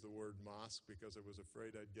use the word mosque because I was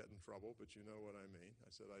afraid I'd get in trouble, but you know what I mean. I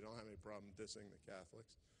said I don't have any problem dissing the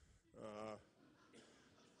Catholics.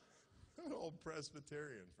 I'm an old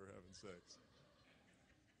Presbyterian, for heaven's sakes.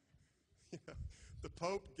 Yeah, the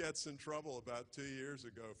Pope gets in trouble about 2 years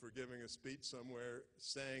ago for giving a speech somewhere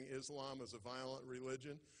saying Islam is a violent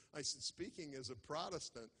religion. I said, speaking as a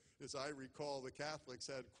Protestant, as I recall, the Catholics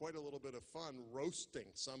had quite a little bit of fun roasting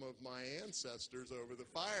some of my ancestors over the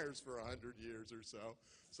fires for 100 years or so.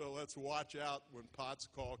 So let's watch out when pots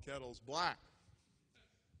call kettles black.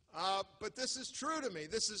 But this is true to me.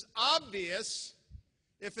 This is obvious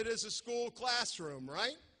if it is a school classroom,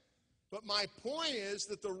 right? But my point is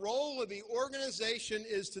that the role of the organization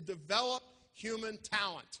is to develop human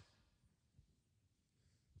talent.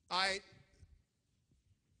 I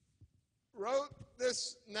wrote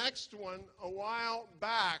this next one a while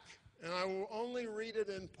back, and I will only read it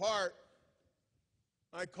in part.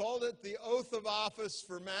 I called it the oath of office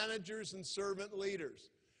for managers and servant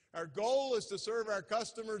leaders. Our goal is to serve our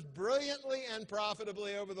customers brilliantly and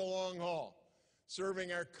profitably over the long haul.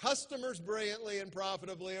 Serving our customers brilliantly and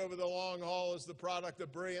profitably over the long haul is the product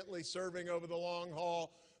of brilliantly serving over the long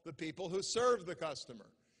haul the people who serve the customer.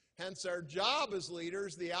 Hence, our job as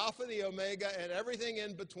leaders, the alpha, the omega, and everything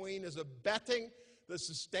in between, is abetting the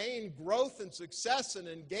sustained growth and success and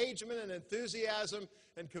engagement and enthusiasm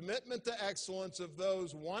and commitment to excellence of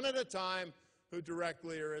those one at a time who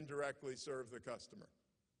directly or indirectly serve the customer.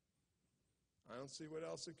 I don't see what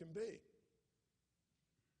else it can be.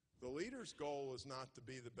 The leader's goal is not to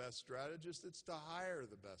be the best strategist, it's to hire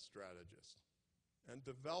the best strategist and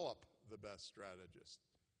develop the best strategist.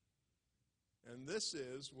 And this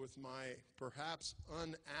is, with my perhaps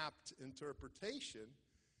unapt interpretation,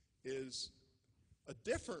 is a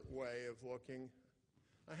different way of looking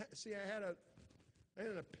I had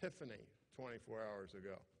an epiphany 24 hours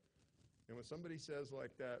ago. And when somebody says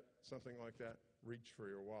like that, something like that, reach for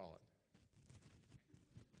your wallet.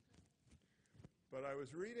 But I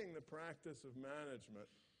was reading The Practice of Management,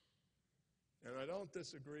 and I don't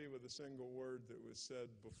disagree with a single word that was said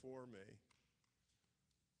before me.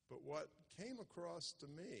 But what came across to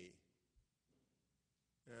me,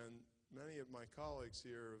 and many of my colleagues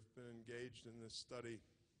here have been engaged in this study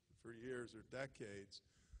for years or decades,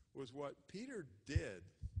 was what Peter did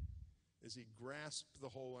is he grasped the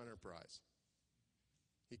whole enterprise.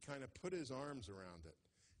 He kind of put his arms around it.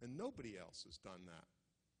 And nobody else has done that.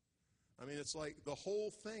 I mean, it's like the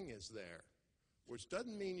whole thing is there, which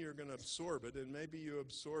doesn't mean you're going to absorb it, and maybe you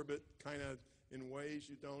absorb it kind of in ways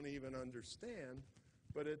you don't even understand,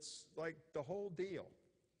 but it's like the whole deal.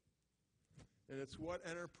 And it's what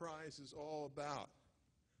enterprise is all about.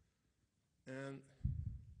 And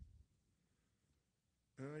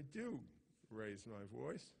I do raise my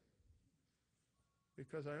voice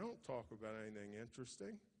because I don't talk about anything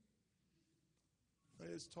interesting. I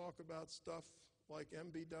just talk about stuff like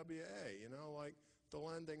MBWA, like the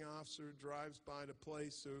lending officer who drives by the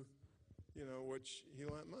place who, which he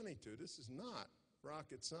lent money to. This is not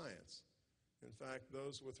rocket science. In fact,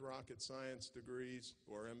 those with rocket science degrees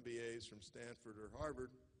or MBAs from Stanford or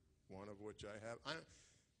Harvard, one of which I have,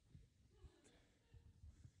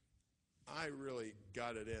 I really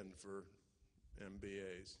got it in for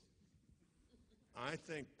MBAs. I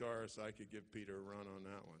think, Doris, I could give Peter a run on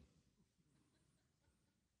that one.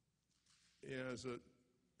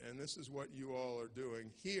 And this is what you all are doing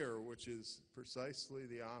here, which is precisely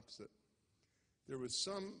the opposite. There was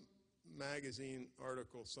some magazine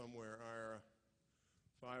article somewhere, Ira,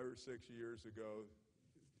 5 or 6 years ago,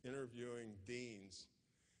 interviewing deans,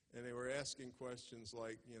 and they were asking questions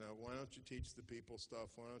like, why don't you teach the people stuff?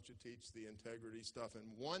 Why don't you teach the integrity stuff? And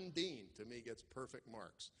one dean, to me, gets perfect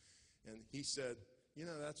marks. And he said,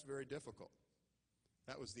 that's very difficult.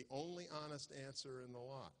 That was the only honest answer in the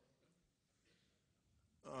lot.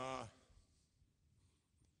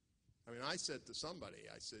 I said to somebody,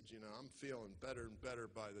 I'm feeling better and better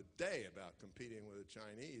by the day about competing with the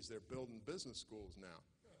Chinese. They're building business schools now.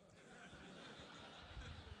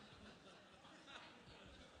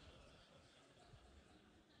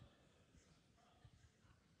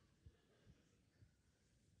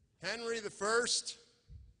 Henry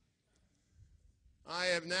I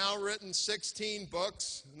have now written 16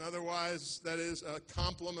 books, and otherwise that is a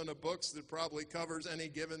complement of books that probably covers any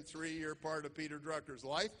given 3-year part of Peter Drucker's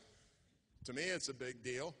life. To me, it's a big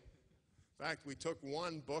deal. In fact, we took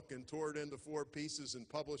one book and tore it into 4 pieces and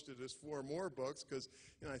published it as 4 more books because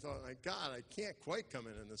I thought, my God, I can't quite come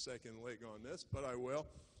in the second leg on this, but I will.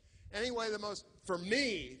 Anyway, for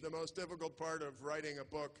me, the most difficult part of writing a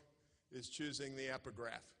book is choosing the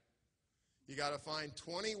epigraph. You got to find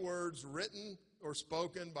 20 words written or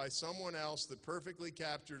spoken by someone else that perfectly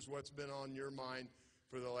captures what's been on your mind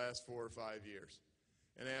for the last 4 or 5 years.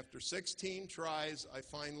 And after 16 tries, I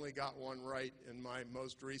finally got one right in my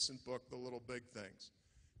most recent book, The Little Big Things.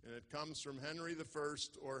 And it comes from Henry I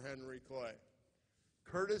or Henry Clay.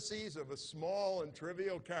 Courtesies of a small and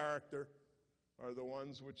trivial character are the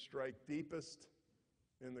ones which strike deepest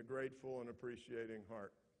in the grateful and appreciating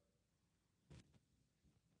heart.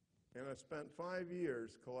 And I spent 5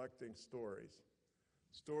 years collecting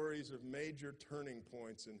stories of major turning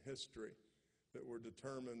points in history that were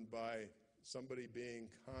determined by somebody being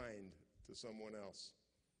kind to someone else,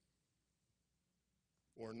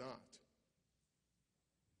 or not.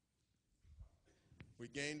 We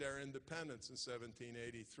gained our independence in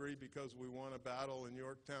 1783 because we won a battle in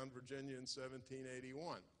Yorktown, Virginia in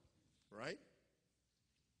 1781, right?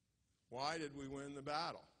 Why did we win the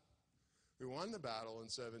battle? We won the battle in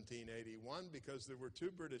 1781 because there were 2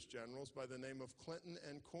 British generals by the name of Clinton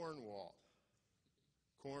and Cornwallis.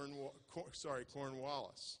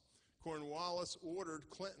 Cornwallis ordered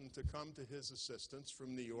Clinton to come to his assistance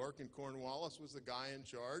from New York, and Cornwallis was the guy in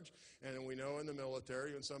charge. And we know in the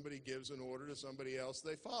military, when somebody gives an order to somebody else,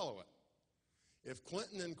 they follow it. If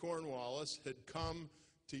Clinton and Cornwallis had come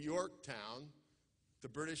to Yorktown, the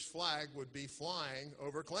British flag would be flying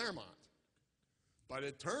over Claremont. But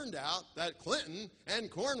it turned out that Clinton and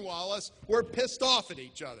Cornwallis were pissed off at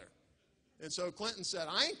each other. And so Clinton said,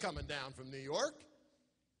 I ain't coming down from New York.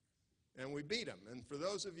 And we beat him. And for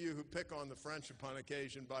those of you who pick on the French upon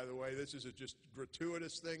occasion, by the way, this is a just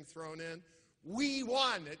gratuitous thing thrown in. We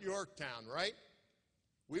won at Yorktown, right?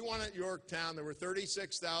 We won at Yorktown. There were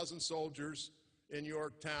 36,000 soldiers in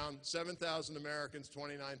Yorktown, 7,000 Americans,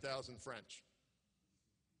 29,000 French.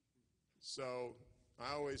 So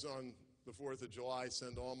I always, on the 4th of July,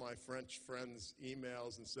 send all my French friends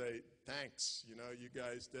emails and say, thanks, you know, you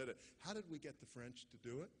guys did it. How did we get the French to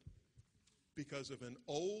do it? Because of an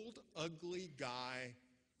old, ugly guy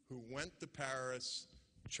who went to Paris,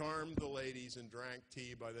 charmed the ladies, and drank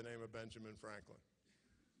tea by the name of Benjamin Franklin.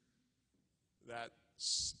 That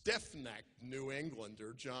stiff-necked New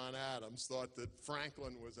Englander, John Adams, thought that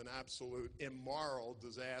Franklin was an absolute immoral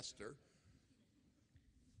disaster,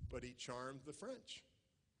 but he charmed the French.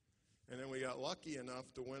 And then we got lucky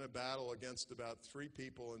enough to win a battle against about 3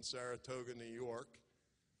 people in Saratoga, New York,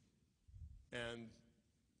 and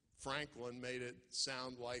Franklin made it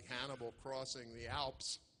sound like Hannibal crossing the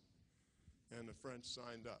Alps, and the French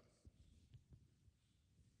signed up.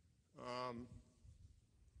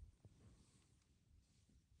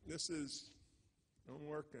 I'm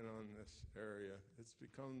working on this area. It's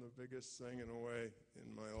become the biggest thing in a way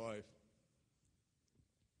in my life.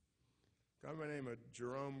 A guy by the name of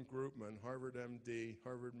Jerome Groopman, Harvard MD,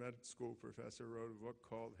 Harvard Med School professor, wrote a book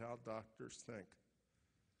called How Doctors Think.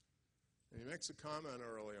 And he makes a comment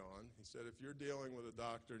early on. He said, if you're dealing with a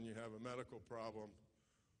doctor and you have a medical problem,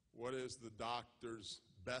 what is the doctor's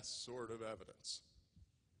best sort of evidence?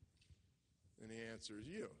 And the answer is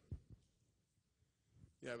you.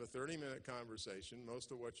 You have a 30-minute conversation.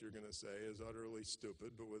 Most of what you're going to say is utterly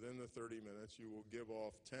stupid, but within the 30 minutes, you will give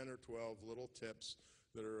off 10 or 12 little tips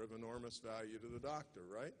that are of enormous value to the doctor,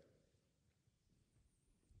 right?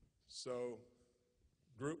 So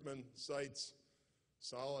Groopman cites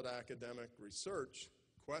solid academic research.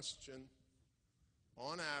 Question,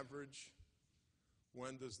 on average,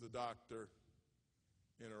 when does the doctor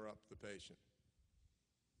interrupt the patient?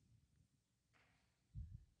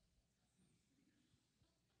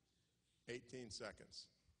 "18 seconds.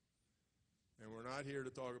 And we're not here to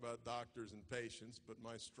talk about doctors and patients, but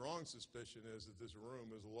my strong suspicion is that this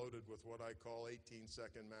room is loaded with what I call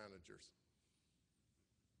 18-second managers.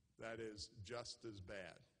 That is just as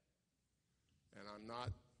bad. And I'm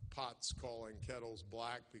not pots calling kettles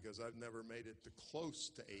black because I've never made it to close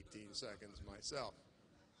to 18 seconds myself.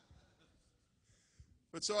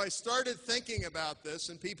 But so I started thinking about this,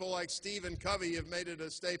 and people like Stephen Covey have made it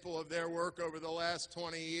a staple of their work over the last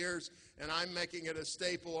 20 years, and I'm making it a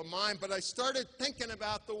staple of mine. But I started thinking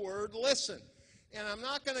about the word listen. And I'm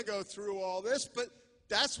not going to go through all this, but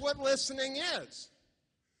that's what listening is.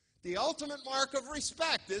 The ultimate mark of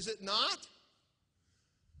respect, is it not?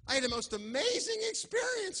 I had the most amazing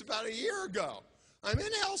experience about a year ago. I'm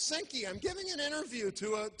in Helsinki. I'm giving an interview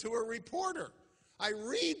to a reporter. I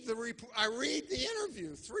read the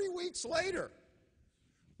interview 3 weeks later.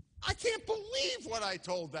 I can't believe what I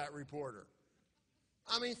told that reporter.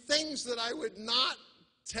 I mean, things that I would not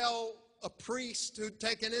tell a priest who'd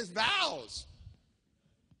taken his vows.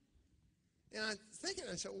 And I'm thinking,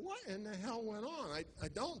 I said, what in the hell went on? I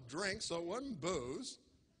don't drink, so it wasn't booze.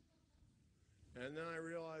 And then I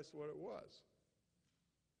realized what it was.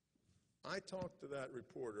 I talked to that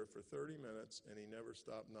reporter for 30 minutes, and he never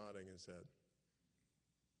stopped nodding his head.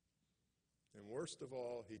 And worst of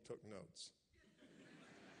all, he took notes.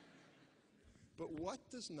 But what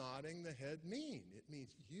does nodding the head mean? It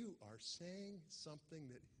means you are saying something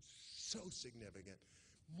that is so significant.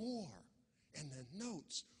 More. And then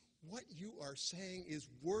notes. What you are saying is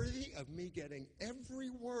worthy of me getting every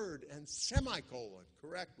word and semicolon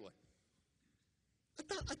correctly.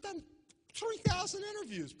 I've done 3,000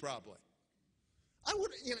 interviews probably. I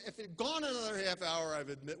would, if it had gone another half hour, I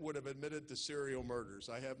would have admitted to serial murders.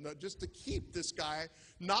 I have not, just to keep this guy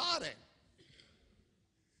nodding.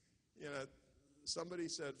 Somebody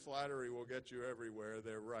said flattery will get you everywhere.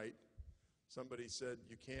 They're right. Somebody said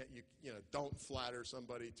you can't, don't flatter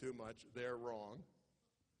somebody too much. They're wrong.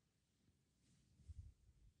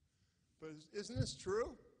 But isn't this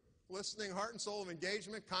true? Listening, heart and soul of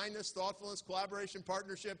engagement, kindness, thoughtfulness, collaboration,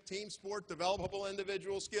 partnership, team sport, developable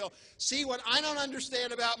individual skill. See, what I don't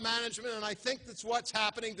understand about management, and I think that's what's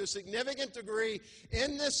happening to a significant degree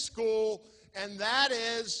in this school, and that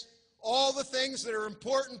is all the things that are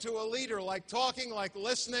important to a leader, like talking, like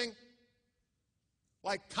listening,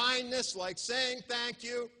 like kindness, like saying thank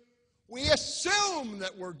you. We assume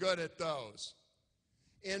that we're good at those.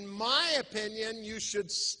 In my opinion, you should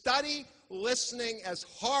study listening as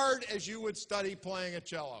hard as you would study playing a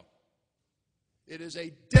cello. It is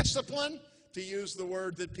a discipline, to use the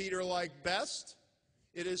word that Peter liked best.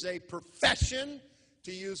 It is a profession,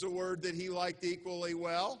 to use a word that he liked equally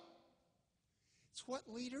well. It's what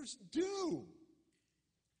leaders do,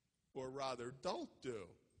 or rather don't do.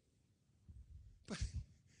 But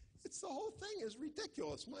the whole thing is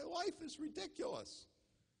ridiculous. My life is ridiculous.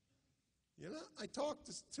 You know, I talk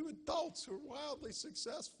to adults who are wildly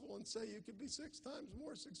successful and say you could be 6 times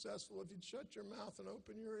more successful if you'd shut your mouth and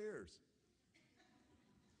open your ears.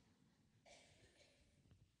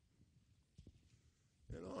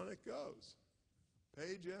 And on it goes,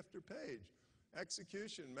 page after page.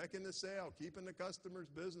 Execution, making the sale, keeping the customer's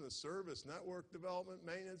business, service, network development,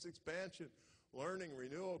 maintenance, expansion, learning,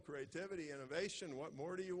 renewal, creativity, innovation. What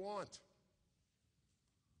more do you want?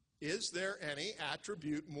 Is there any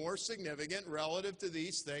attribute more significant relative to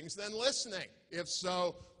these things than listening? If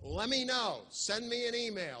so, let me know. Send me an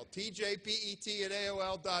email,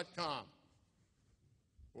 tjpet@aol.com.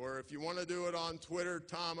 Or if you want to do it on Twitter,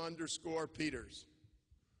 Tom_Peters.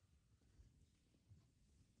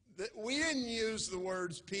 We didn't use the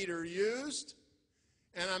words Peter used,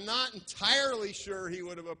 and I'm not entirely sure he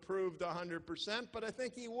would have approved 100%, but I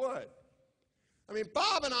think he would. I mean,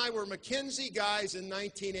 Bob and I were McKinsey guys in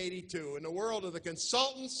 1982 in the world of the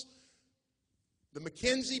consultants, the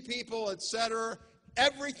McKinsey people, etc.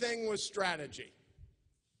 Everything was strategy.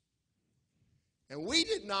 And we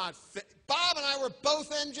did not fit. Bob and I were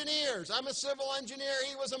both engineers. I'm a civil engineer.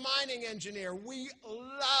 He was a mining engineer. We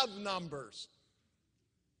love numbers.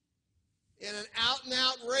 In an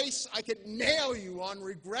out-and-out race, I could nail you on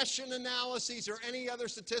regression analyses or any other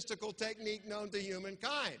statistical technique known to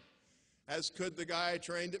humankind, as could the guy I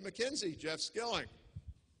trained at McKinsey, Jeff Skilling.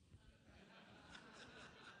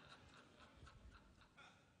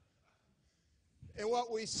 And what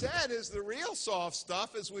we said is the real soft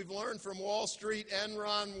stuff, as we've learned from Wall Street,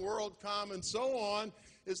 Enron, WorldCom, and so on,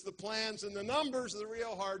 is the plans and the numbers. The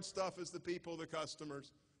real hard stuff is the people, the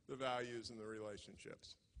customers, the values, and the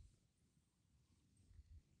relationships.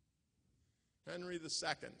 Henry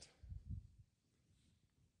II,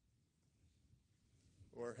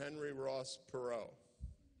 or Henry Ross Perot.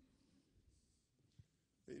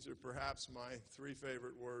 These are perhaps my 3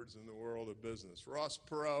 favorite words in the world of business. Ross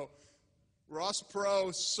Perot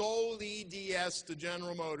sold EDS to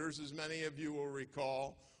General Motors, as many of you will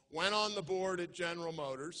recall, went on the board at General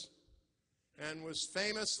Motors, and was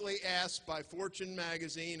famously asked by Fortune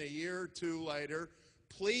magazine a year or 2 later,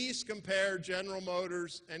 please compare General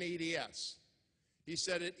Motors and EDS. He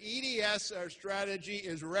said, at EDS, our strategy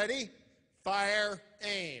is ready, fire,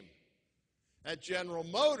 aim. At General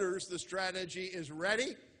Motors, the strategy is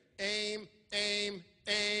ready, aim, aim,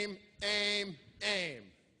 aim, aim,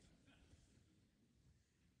 aim.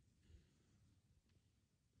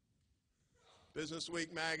 Business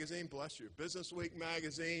Week magazine, bless you, Business Week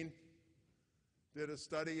magazine did a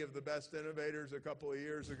study of the best innovators a couple of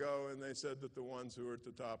years ago, and they said that the ones who are at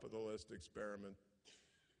the top of the list experiment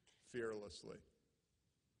fearlessly.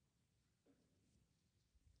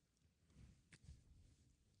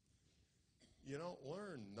 You don't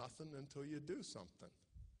learn nothing until you do something.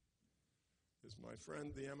 As my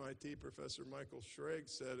friend, the MIT professor Michael Schrage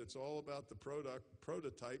said, it's all about the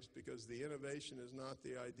prototypes, because the innovation is not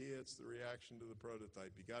the idea, it's the reaction to the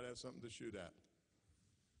prototype. You got to have something to shoot at.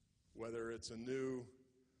 Whether it's a new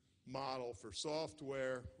model for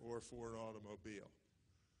software or for an automobile.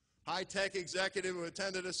 High-tech executive who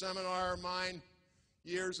attended a seminar of mine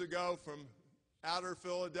years ago from outer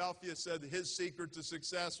Philadelphia said his secret to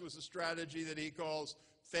success was a strategy that he calls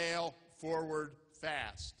fail forward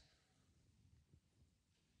fast.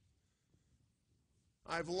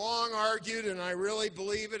 I've long argued, and I really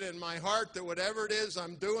believe it in my heart, that whatever it is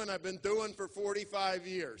I'm doing, I've been doing for 45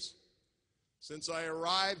 years. Since I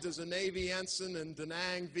arrived as a Navy ensign in Da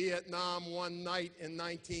Nang, Vietnam one night in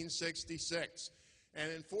 1966. And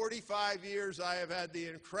in 45 years, I have had the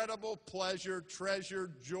incredible pleasure, treasure,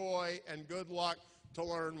 joy, and good luck to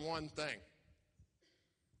learn one thing.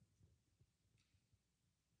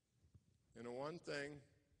 And the one thing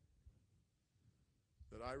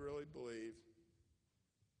that I really believe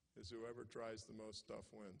is whoever tries the most stuff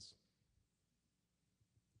wins.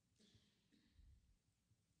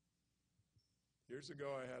 Years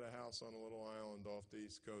ago, I had a house on a little island off the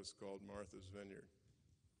East Coast called Martha's Vineyard.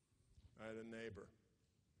 I had a neighbor.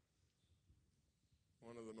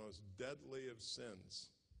 One of the most deadly of sins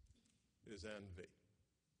is envy.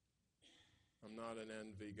 I'm not an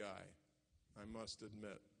envy guy. I must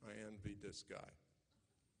admit, I envied this guy.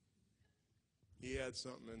 He had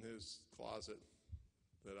something in his closet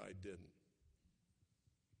that I didn't.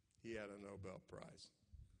 He had a Nobel Prize.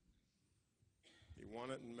 He won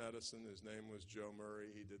it in medicine. His name was Joe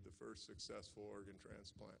Murray. He did the first successful organ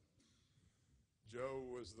transplant. Joe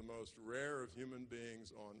was the most rare of human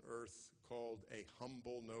beings on earth, called a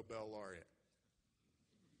humble Nobel laureate.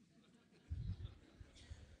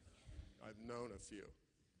 I've known a few.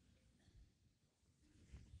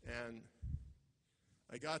 And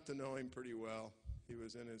I got to know him pretty well. He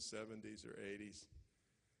was in his 70s or 80s.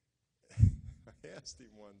 I asked him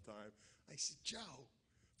one time, I said, Joe,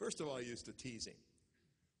 first of all, I used to tease him.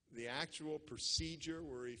 The actual procedure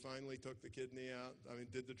where he finally took the kidney out,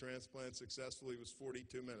 did the transplant successfully, was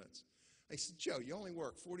 42 minutes. I said, Joe, you only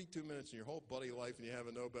work 42 minutes in your whole bloody life and you have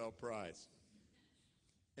a Nobel Prize.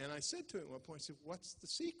 And I said to him at one point, I said, what's the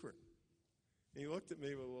secret? And he looked at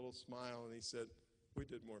me with a little smile and he said, we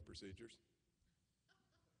did more procedures.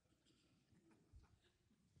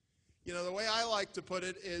 You know, the way I like to put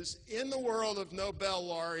it is, in the world of Nobel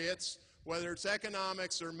laureates, whether it's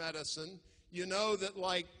economics or medicine, you know that,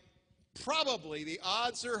 like, probably the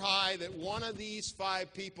odds are high that one of these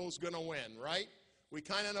 5 people is going to win, right? We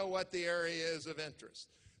kind of know what the area is of interest.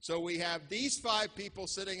 So we have these 5 people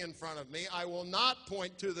sitting in front of me. I will not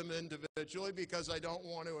point to them individually because I don't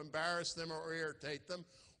want to embarrass them or irritate them.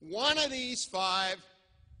 One of these 5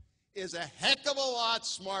 is a heck of a lot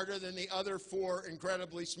smarter than the other 4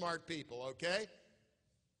 incredibly smart people, okay?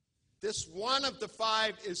 This one of the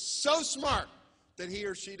 5 is so smart that he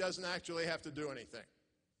or she doesn't actually have to do anything.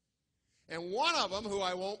 And one of them, who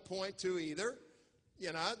I won't point to either,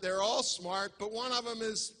 you know, they're all smart, but one of them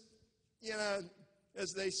is, you know,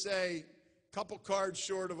 as they say, a couple cards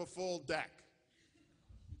short of a full deck.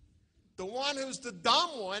 The one who's the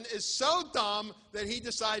dumb one is so dumb that he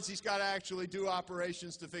decides he's got to actually do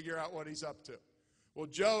operations to figure out what he's up to. Well,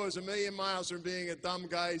 Joe is a million miles from being a dumb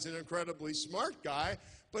guy. He's an incredibly smart guy,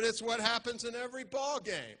 but it's what happens in every ball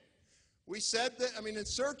game. We said that, In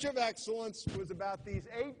Search of Excellence was about these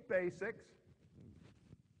 8 basics.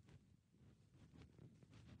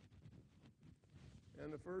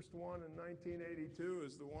 And the first one in 1982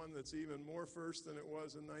 is the one that's even more first than it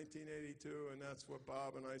was in 1982, and that's what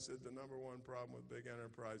Bob and I said the number one problem with big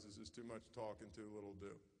enterprises is too much talk and too little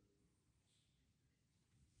do.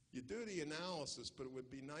 You do the analysis, but it would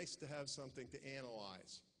be nice to have something to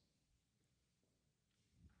analyze.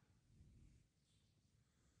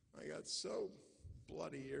 I got so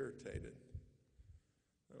bloody irritated.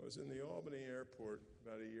 I was in the Albany airport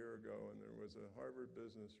about a year ago, and there was a Harvard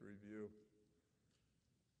Business Review.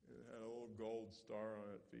 It had a little gold star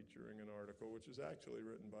on it featuring an article, which is actually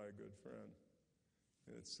written by a good friend.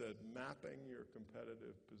 And it said, mapping your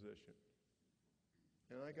competitive position.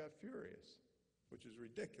 And I got furious, which is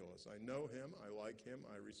ridiculous. I know him, I like him,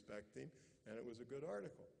 I respect him, and it was a good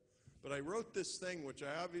article. But I wrote this thing, which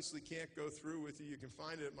I obviously can't go through with you. You can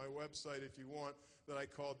find it at my website if you want, that I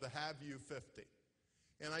called the Have You 50.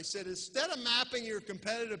 And I said, instead of mapping your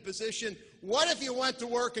competitive position, what if you went to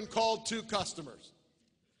work and called 2 customers?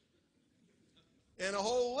 And a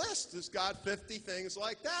whole list has got 50 things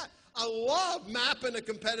like that. I love mapping a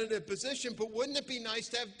competitive position, but wouldn't it be nice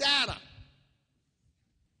to have data?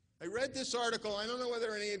 I read this article. I don't know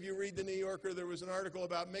whether any of you read the New Yorker. There was an article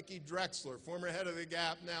about Mickey Drexler, former head of the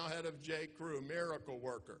Gap, now head of J. Crew, miracle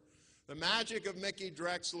worker. The magic of Mickey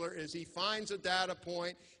Drexler is he finds a data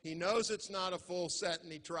point, he knows it's not a full set,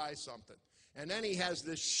 and he tries something. And then he has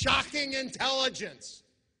this shocking intelligence.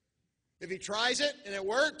 If he tries it and it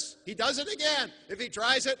works, he does it again. If he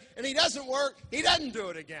tries it and he doesn't work, he doesn't do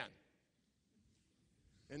it again.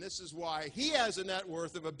 And this is why he has a net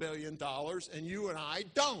worth of $1 billion and you and I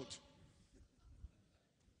don't.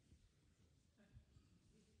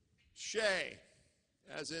 Shay,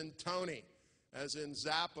 as in Tony, as in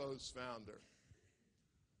Zappos founder.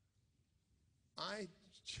 I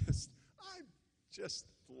just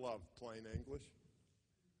love plain English.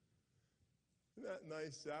 Isn't that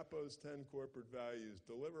nice? Zappos 10 corporate values.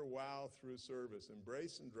 Deliver wow through service.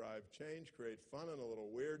 Embrace and drive change. Create fun and a little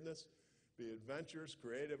weirdness. Be adventurous,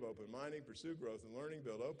 creative, open-minded. Pursue growth and learning.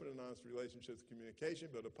 Build open and honest relationships and communication.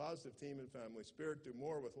 Build a positive team and family spirit. Do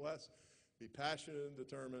more with less. Be passionate and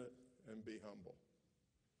determined. And be humble.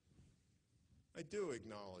 I do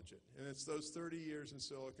acknowledge it. And it's those 30 years in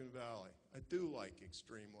Silicon Valley. I do like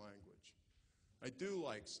extreme language. I do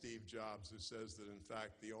like Steve Jobs, who says that, in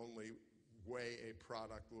fact, the only way a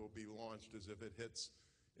product will be launched is if it hits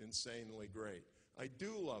insanely great. I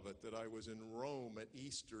do love it that I was in Rome at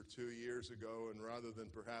Easter 2 years ago, and rather than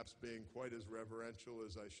perhaps being quite as reverential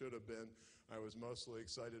as I should have been, I was mostly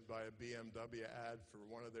excited by a BMW ad for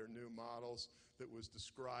one of their new models that was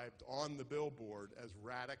described on the billboard as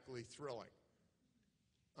radically thrilling.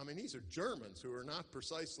 I mean, these are Germans who are not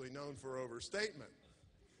precisely known for overstatement.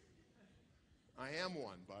 I am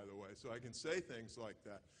one, by the way, so I can say things like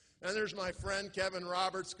that. And there's my friend Kevin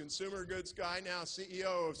Roberts, consumer goods guy, now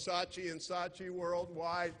CEO of Saatchi and Saatchi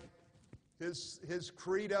Worldwide. His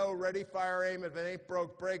credo, ready, fire, aim, if it ain't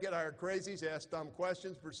broke, break it, hire crazies, ask dumb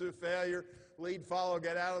questions, pursue failure, lead, follow,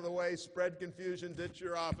 get out of the way, spread confusion, ditch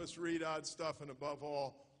your office, read odd stuff, and above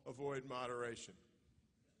all, avoid moderation.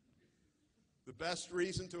 The best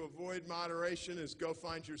reason to avoid moderation is go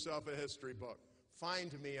find yourself a history book.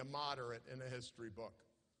 Find me a moderate in a history book,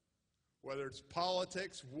 whether it's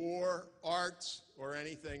politics, war, arts, or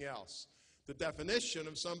anything else. The definition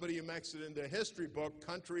of somebody who makes it into a history book,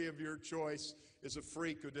 country of your choice, is a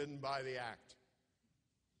freak who didn't buy the act.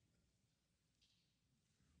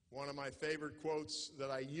 One of my favorite quotes that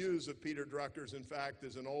I use of Peter Drucker's, in fact,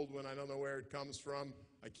 is an old one. I don't know where it comes from.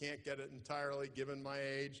 I can't get it entirely given my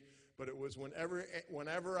age. But it was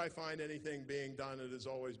whenever I find anything being done, it is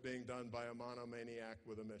always being done by a monomaniac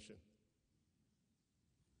with a mission.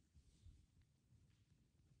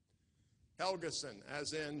 Helgeson,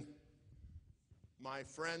 as in my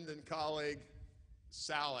friend and colleague,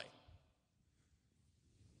 Sally.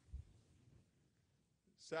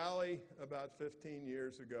 Sally, about 15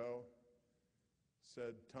 years ago,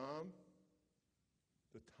 said, "Tom,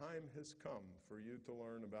 the time has come for you to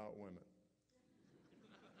learn about women."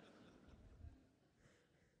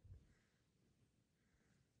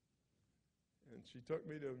 And she took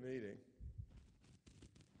me to a meeting,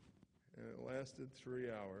 and it lasted 3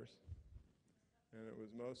 hours, and it was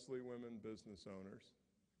mostly women business owners.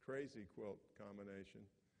 Crazy quilt combination.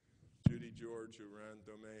 Judy George, who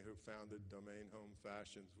founded Domain Home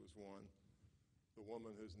Fashions, was one. The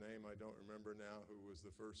woman whose name I don't remember now, who was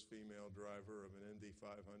the first female driver of an Indy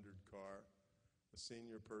 500 car, a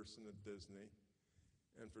senior person at Disney.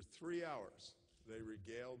 And for 3 hours, they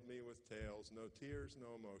regaled me with tales, no tears,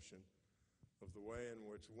 no emotion, of the way in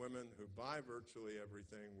which women who buy virtually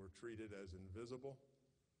everything were treated as invisible,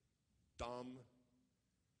 dumb,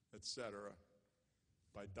 etc.,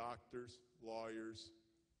 by doctors, lawyers,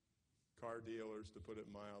 car dealers, to put it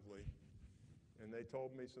mildly. And they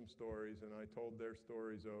told me some stories, and I told their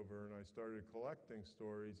stories over, and I started collecting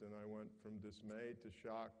stories, and I went from dismay to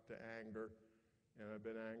shock to anger, and I've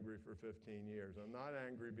been angry for 15 years. I'm not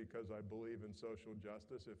angry because I believe in social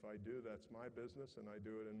justice. If I do, that's my business, and I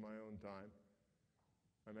do it in my own time.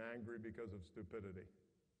 I'm angry because of stupidity.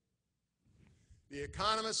 The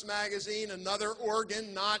Economist magazine, another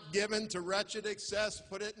organ not given to wretched excess,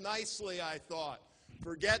 put it nicely, I thought.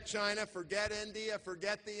 Forget China, forget India,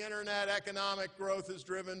 forget the internet. Economic growth is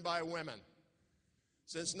driven by women.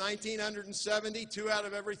 Since 1970, 2 out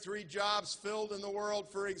of every 3 jobs filled in the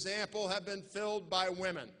world, for example, have been filled by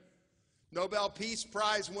women. Nobel Peace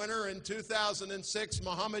Prize winner in 2006,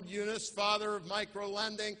 Muhammad Yunus, father of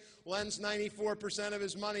microlending, lends 94% of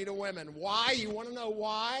his money to women. Why? You want to know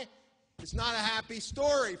why? It's not a happy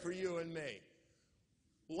story for you and me.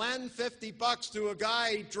 Lend $50 to a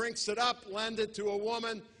guy, he drinks it up, lend it to a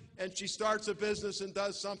woman, and she starts a business and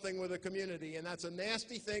does something with a community. And that's a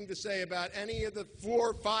nasty thing to say about any of the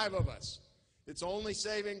 4 or 5 of us. It's only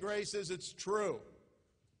saving graces, it's true.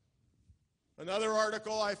 Another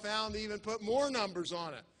article I found even put more numbers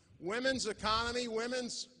on it. Women's economy,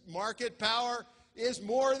 women's market power is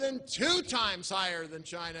more than 2 times higher than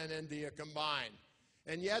China and India combined.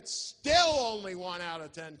 And yet still only 1 out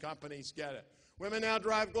of 10 companies get it. Women now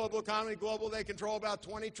drive global economy. Global, they control about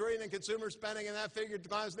 $20 trillion in consumer spending, and that figure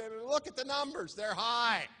declines. Look at the numbers. They're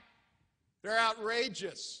high. They're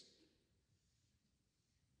outrageous.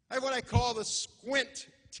 I have what I call the squint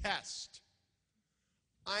test.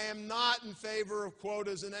 I am not in favor of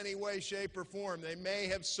quotas in any way, shape, or form. They may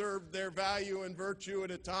have served their value and virtue at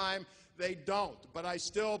a time. They don't. But I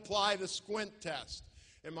still apply the squint test.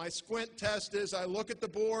 And my squint test is I look at the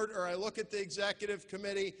board or I look at the executive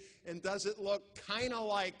committee, and does it look kind of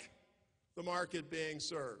like the market being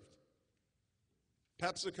served?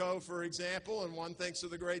 PepsiCo, for example, and one thinks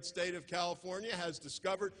of the great state of California, has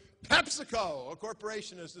discovered, PepsiCo, a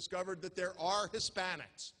corporation, has discovered that there are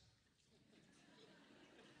Hispanics.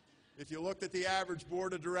 If you looked at the average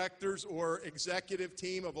board of directors or executive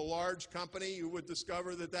team of a large company, you would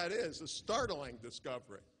discover that that is a startling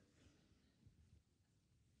discovery.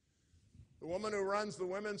 The woman who runs the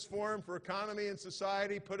Women's Forum for Economy and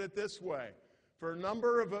Society put it this way.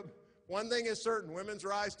 One thing is certain, women's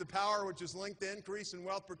rise to power, which is linked to increase in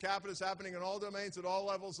wealth per capita, is happening in all domains at all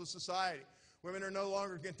levels of society. Women are no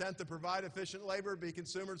longer content to provide efficient labor, be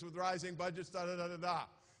consumers with rising budgets, da-da-da-da-da.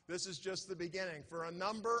 This is just the beginning. For a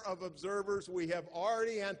number of observers, we have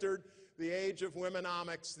already entered the age of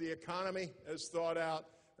womenomics, the economy as thought out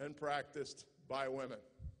and practiced by women.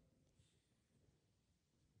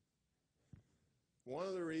 One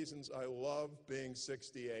of the reasons I love being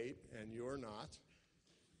 68, and you're not,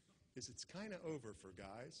 is it's kind of over for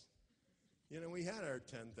guys. You know, we had our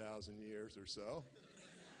 10,000 years or so.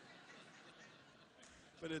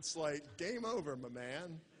 But it's like, game over, my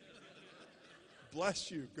man.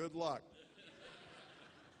 Bless you. Good luck.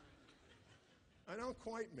 I don't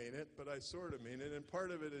quite mean it, but I sort of mean it, and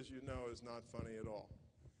part of it, as you know, is not funny at all.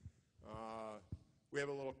 We have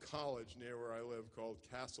a little college near where I live called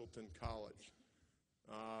Castleton College.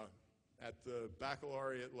 At the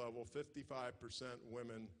baccalaureate level, 55%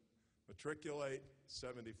 women matriculate,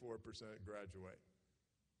 74% graduate.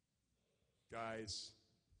 Guys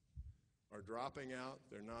are dropping out.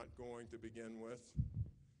 They're not going to begin with.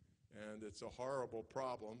 And it's a horrible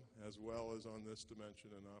problem, as well as on this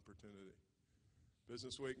dimension an opportunity.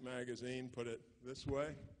 Business Week magazine put it this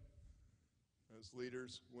way: as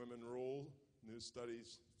leaders, women rule. New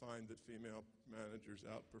studies find that female managers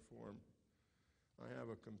outperform. I have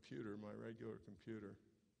a computer, my regular computer,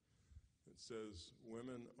 that says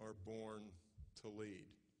women are born to lead.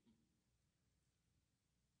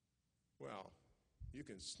 Well, you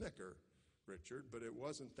can snicker, Richard, but it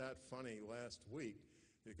wasn't that funny last week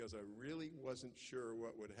because I really wasn't sure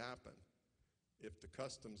what would happen if the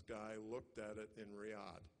customs guy looked at it in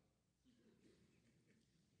Riyadh.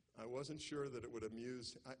 I wasn't sure that it would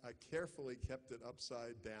amuse. I carefully kept it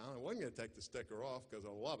upside down. I wasn't going to take the sticker off because I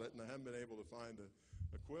love it, and I haven't been able to find an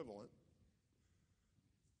equivalent.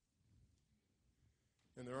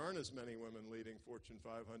 And there aren't as many women leading Fortune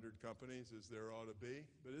 500 companies as there ought to be.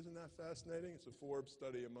 But isn't that fascinating? It's a Forbes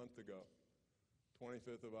study a month ago,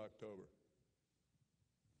 25th of October.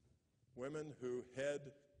 Women who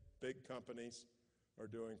head big companies are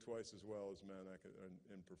doing twice as well as men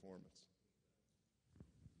in performance.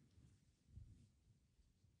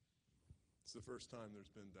 It's the first time there's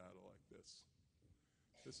been data like this.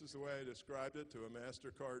 This is the way I described it to a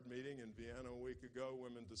MasterCard meeting in Vienna a week ago.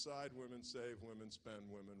 Women decide, women save, women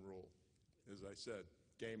spend, women rule. As I said,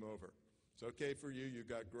 game over. It's okay for you. You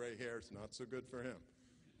got gray hair. It's not so good for him.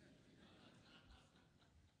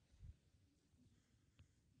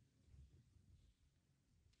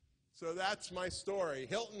 So that's my story.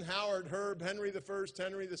 Hilton, Howard, Herb, Henry I,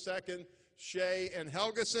 Henry II, Shea, and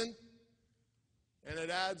Helgeson. And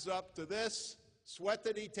it adds up to this: sweat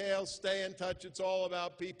the details, stay in touch. It's all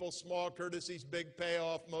about people, small courtesies, big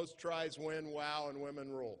payoff, most tries win, wow, and women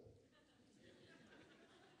rule.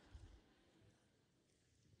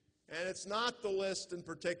 And it's not the list in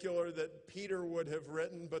particular that Peter would have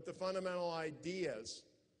written, but the fundamental ideas,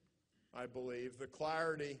 I believe, the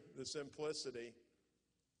clarity, the simplicity.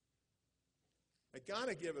 I got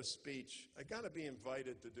to give a speech. I got to be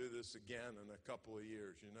invited to do this again in a couple of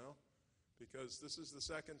years, you know? Because this is the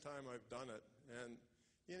second time I've done it. And,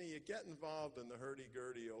 you know, you get involved in the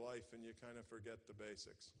hurdy-gurdy of life and you kind of forget the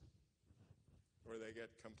basics, or they get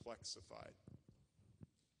complexified.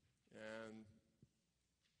 And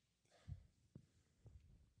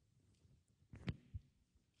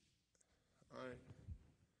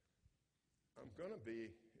I'm going to be,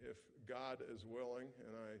 if God is willing,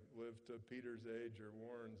 and I live to Peter's age or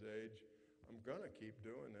Warren's age, I'm going to keep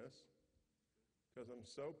doing this. Because I'm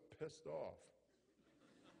so pissed off.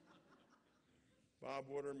 Bob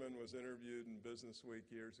Wooderman was interviewed in Business Week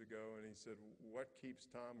years ago, and he said, "What keeps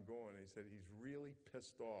Tom going?" He said, "He's really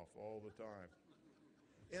pissed off all the time."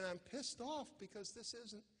 And I'm pissed off because this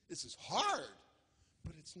is hard,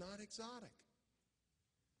 but it's not exotic.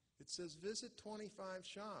 It says visit 25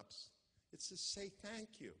 shops. It says say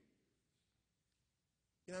thank you.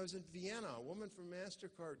 You know, I was in Vienna. A woman from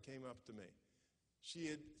MasterCard came up to me.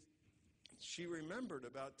 She remembered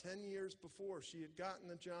about 10 years before she had gotten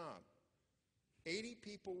the job. 80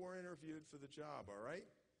 people were interviewed for the job, all right?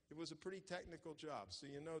 It was a pretty technical job, so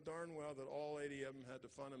you know darn well that all 80 of them had the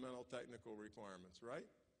fundamental technical requirements, right?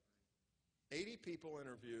 80 people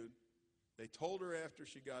interviewed. They told her after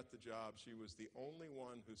she got the job she was the only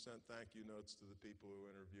one who sent thank you notes to the people who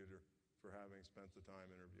interviewed her for having spent the time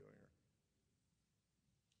interviewing her.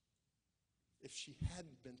 If she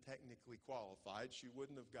hadn't been technically qualified, she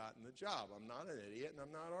wouldn't have gotten the job. I'm not an idiot, and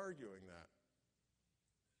I'm not arguing that.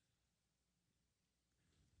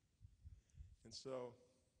 And so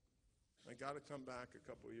I got to come back a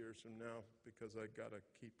couple years from now because I got to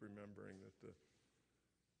keep remembering that the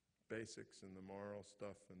basics and the moral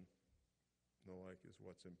stuff and the like is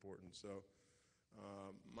what's important. So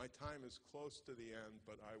my time is close to the end,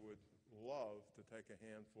 but I would love to take a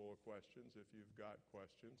handful of questions if you've got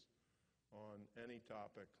questions on any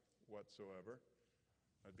topic whatsoever.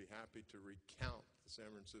 I'd be happy to recount the San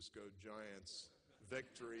Francisco Giants'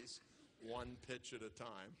 victories one pitch at a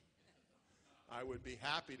time. I would be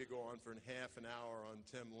happy to go on for half an hour on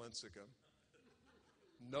Tim Lincecum.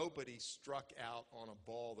 Nobody struck out on a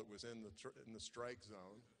ball that was in the strike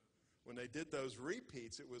zone. When they did those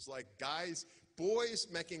repeats, it was like boys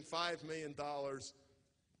making $5 million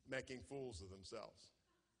making fools of themselves.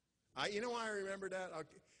 You know why I remember that?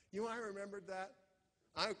 You know why I remembered that?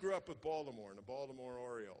 I grew up with Baltimore and the Baltimore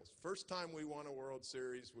Orioles. First time we won a World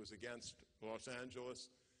Series was against Los Angeles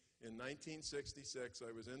in 1966.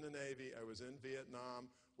 I was in the Navy. I was in Vietnam.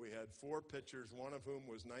 We had 4 pitchers, one of whom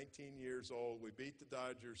was 19 years old. We beat the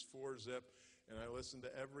Dodgers 4-0, and I listened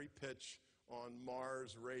to every pitch on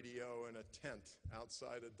Mars radio in a tent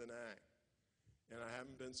outside of Da Nang. And I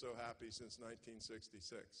haven't been so happy since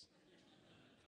 1966.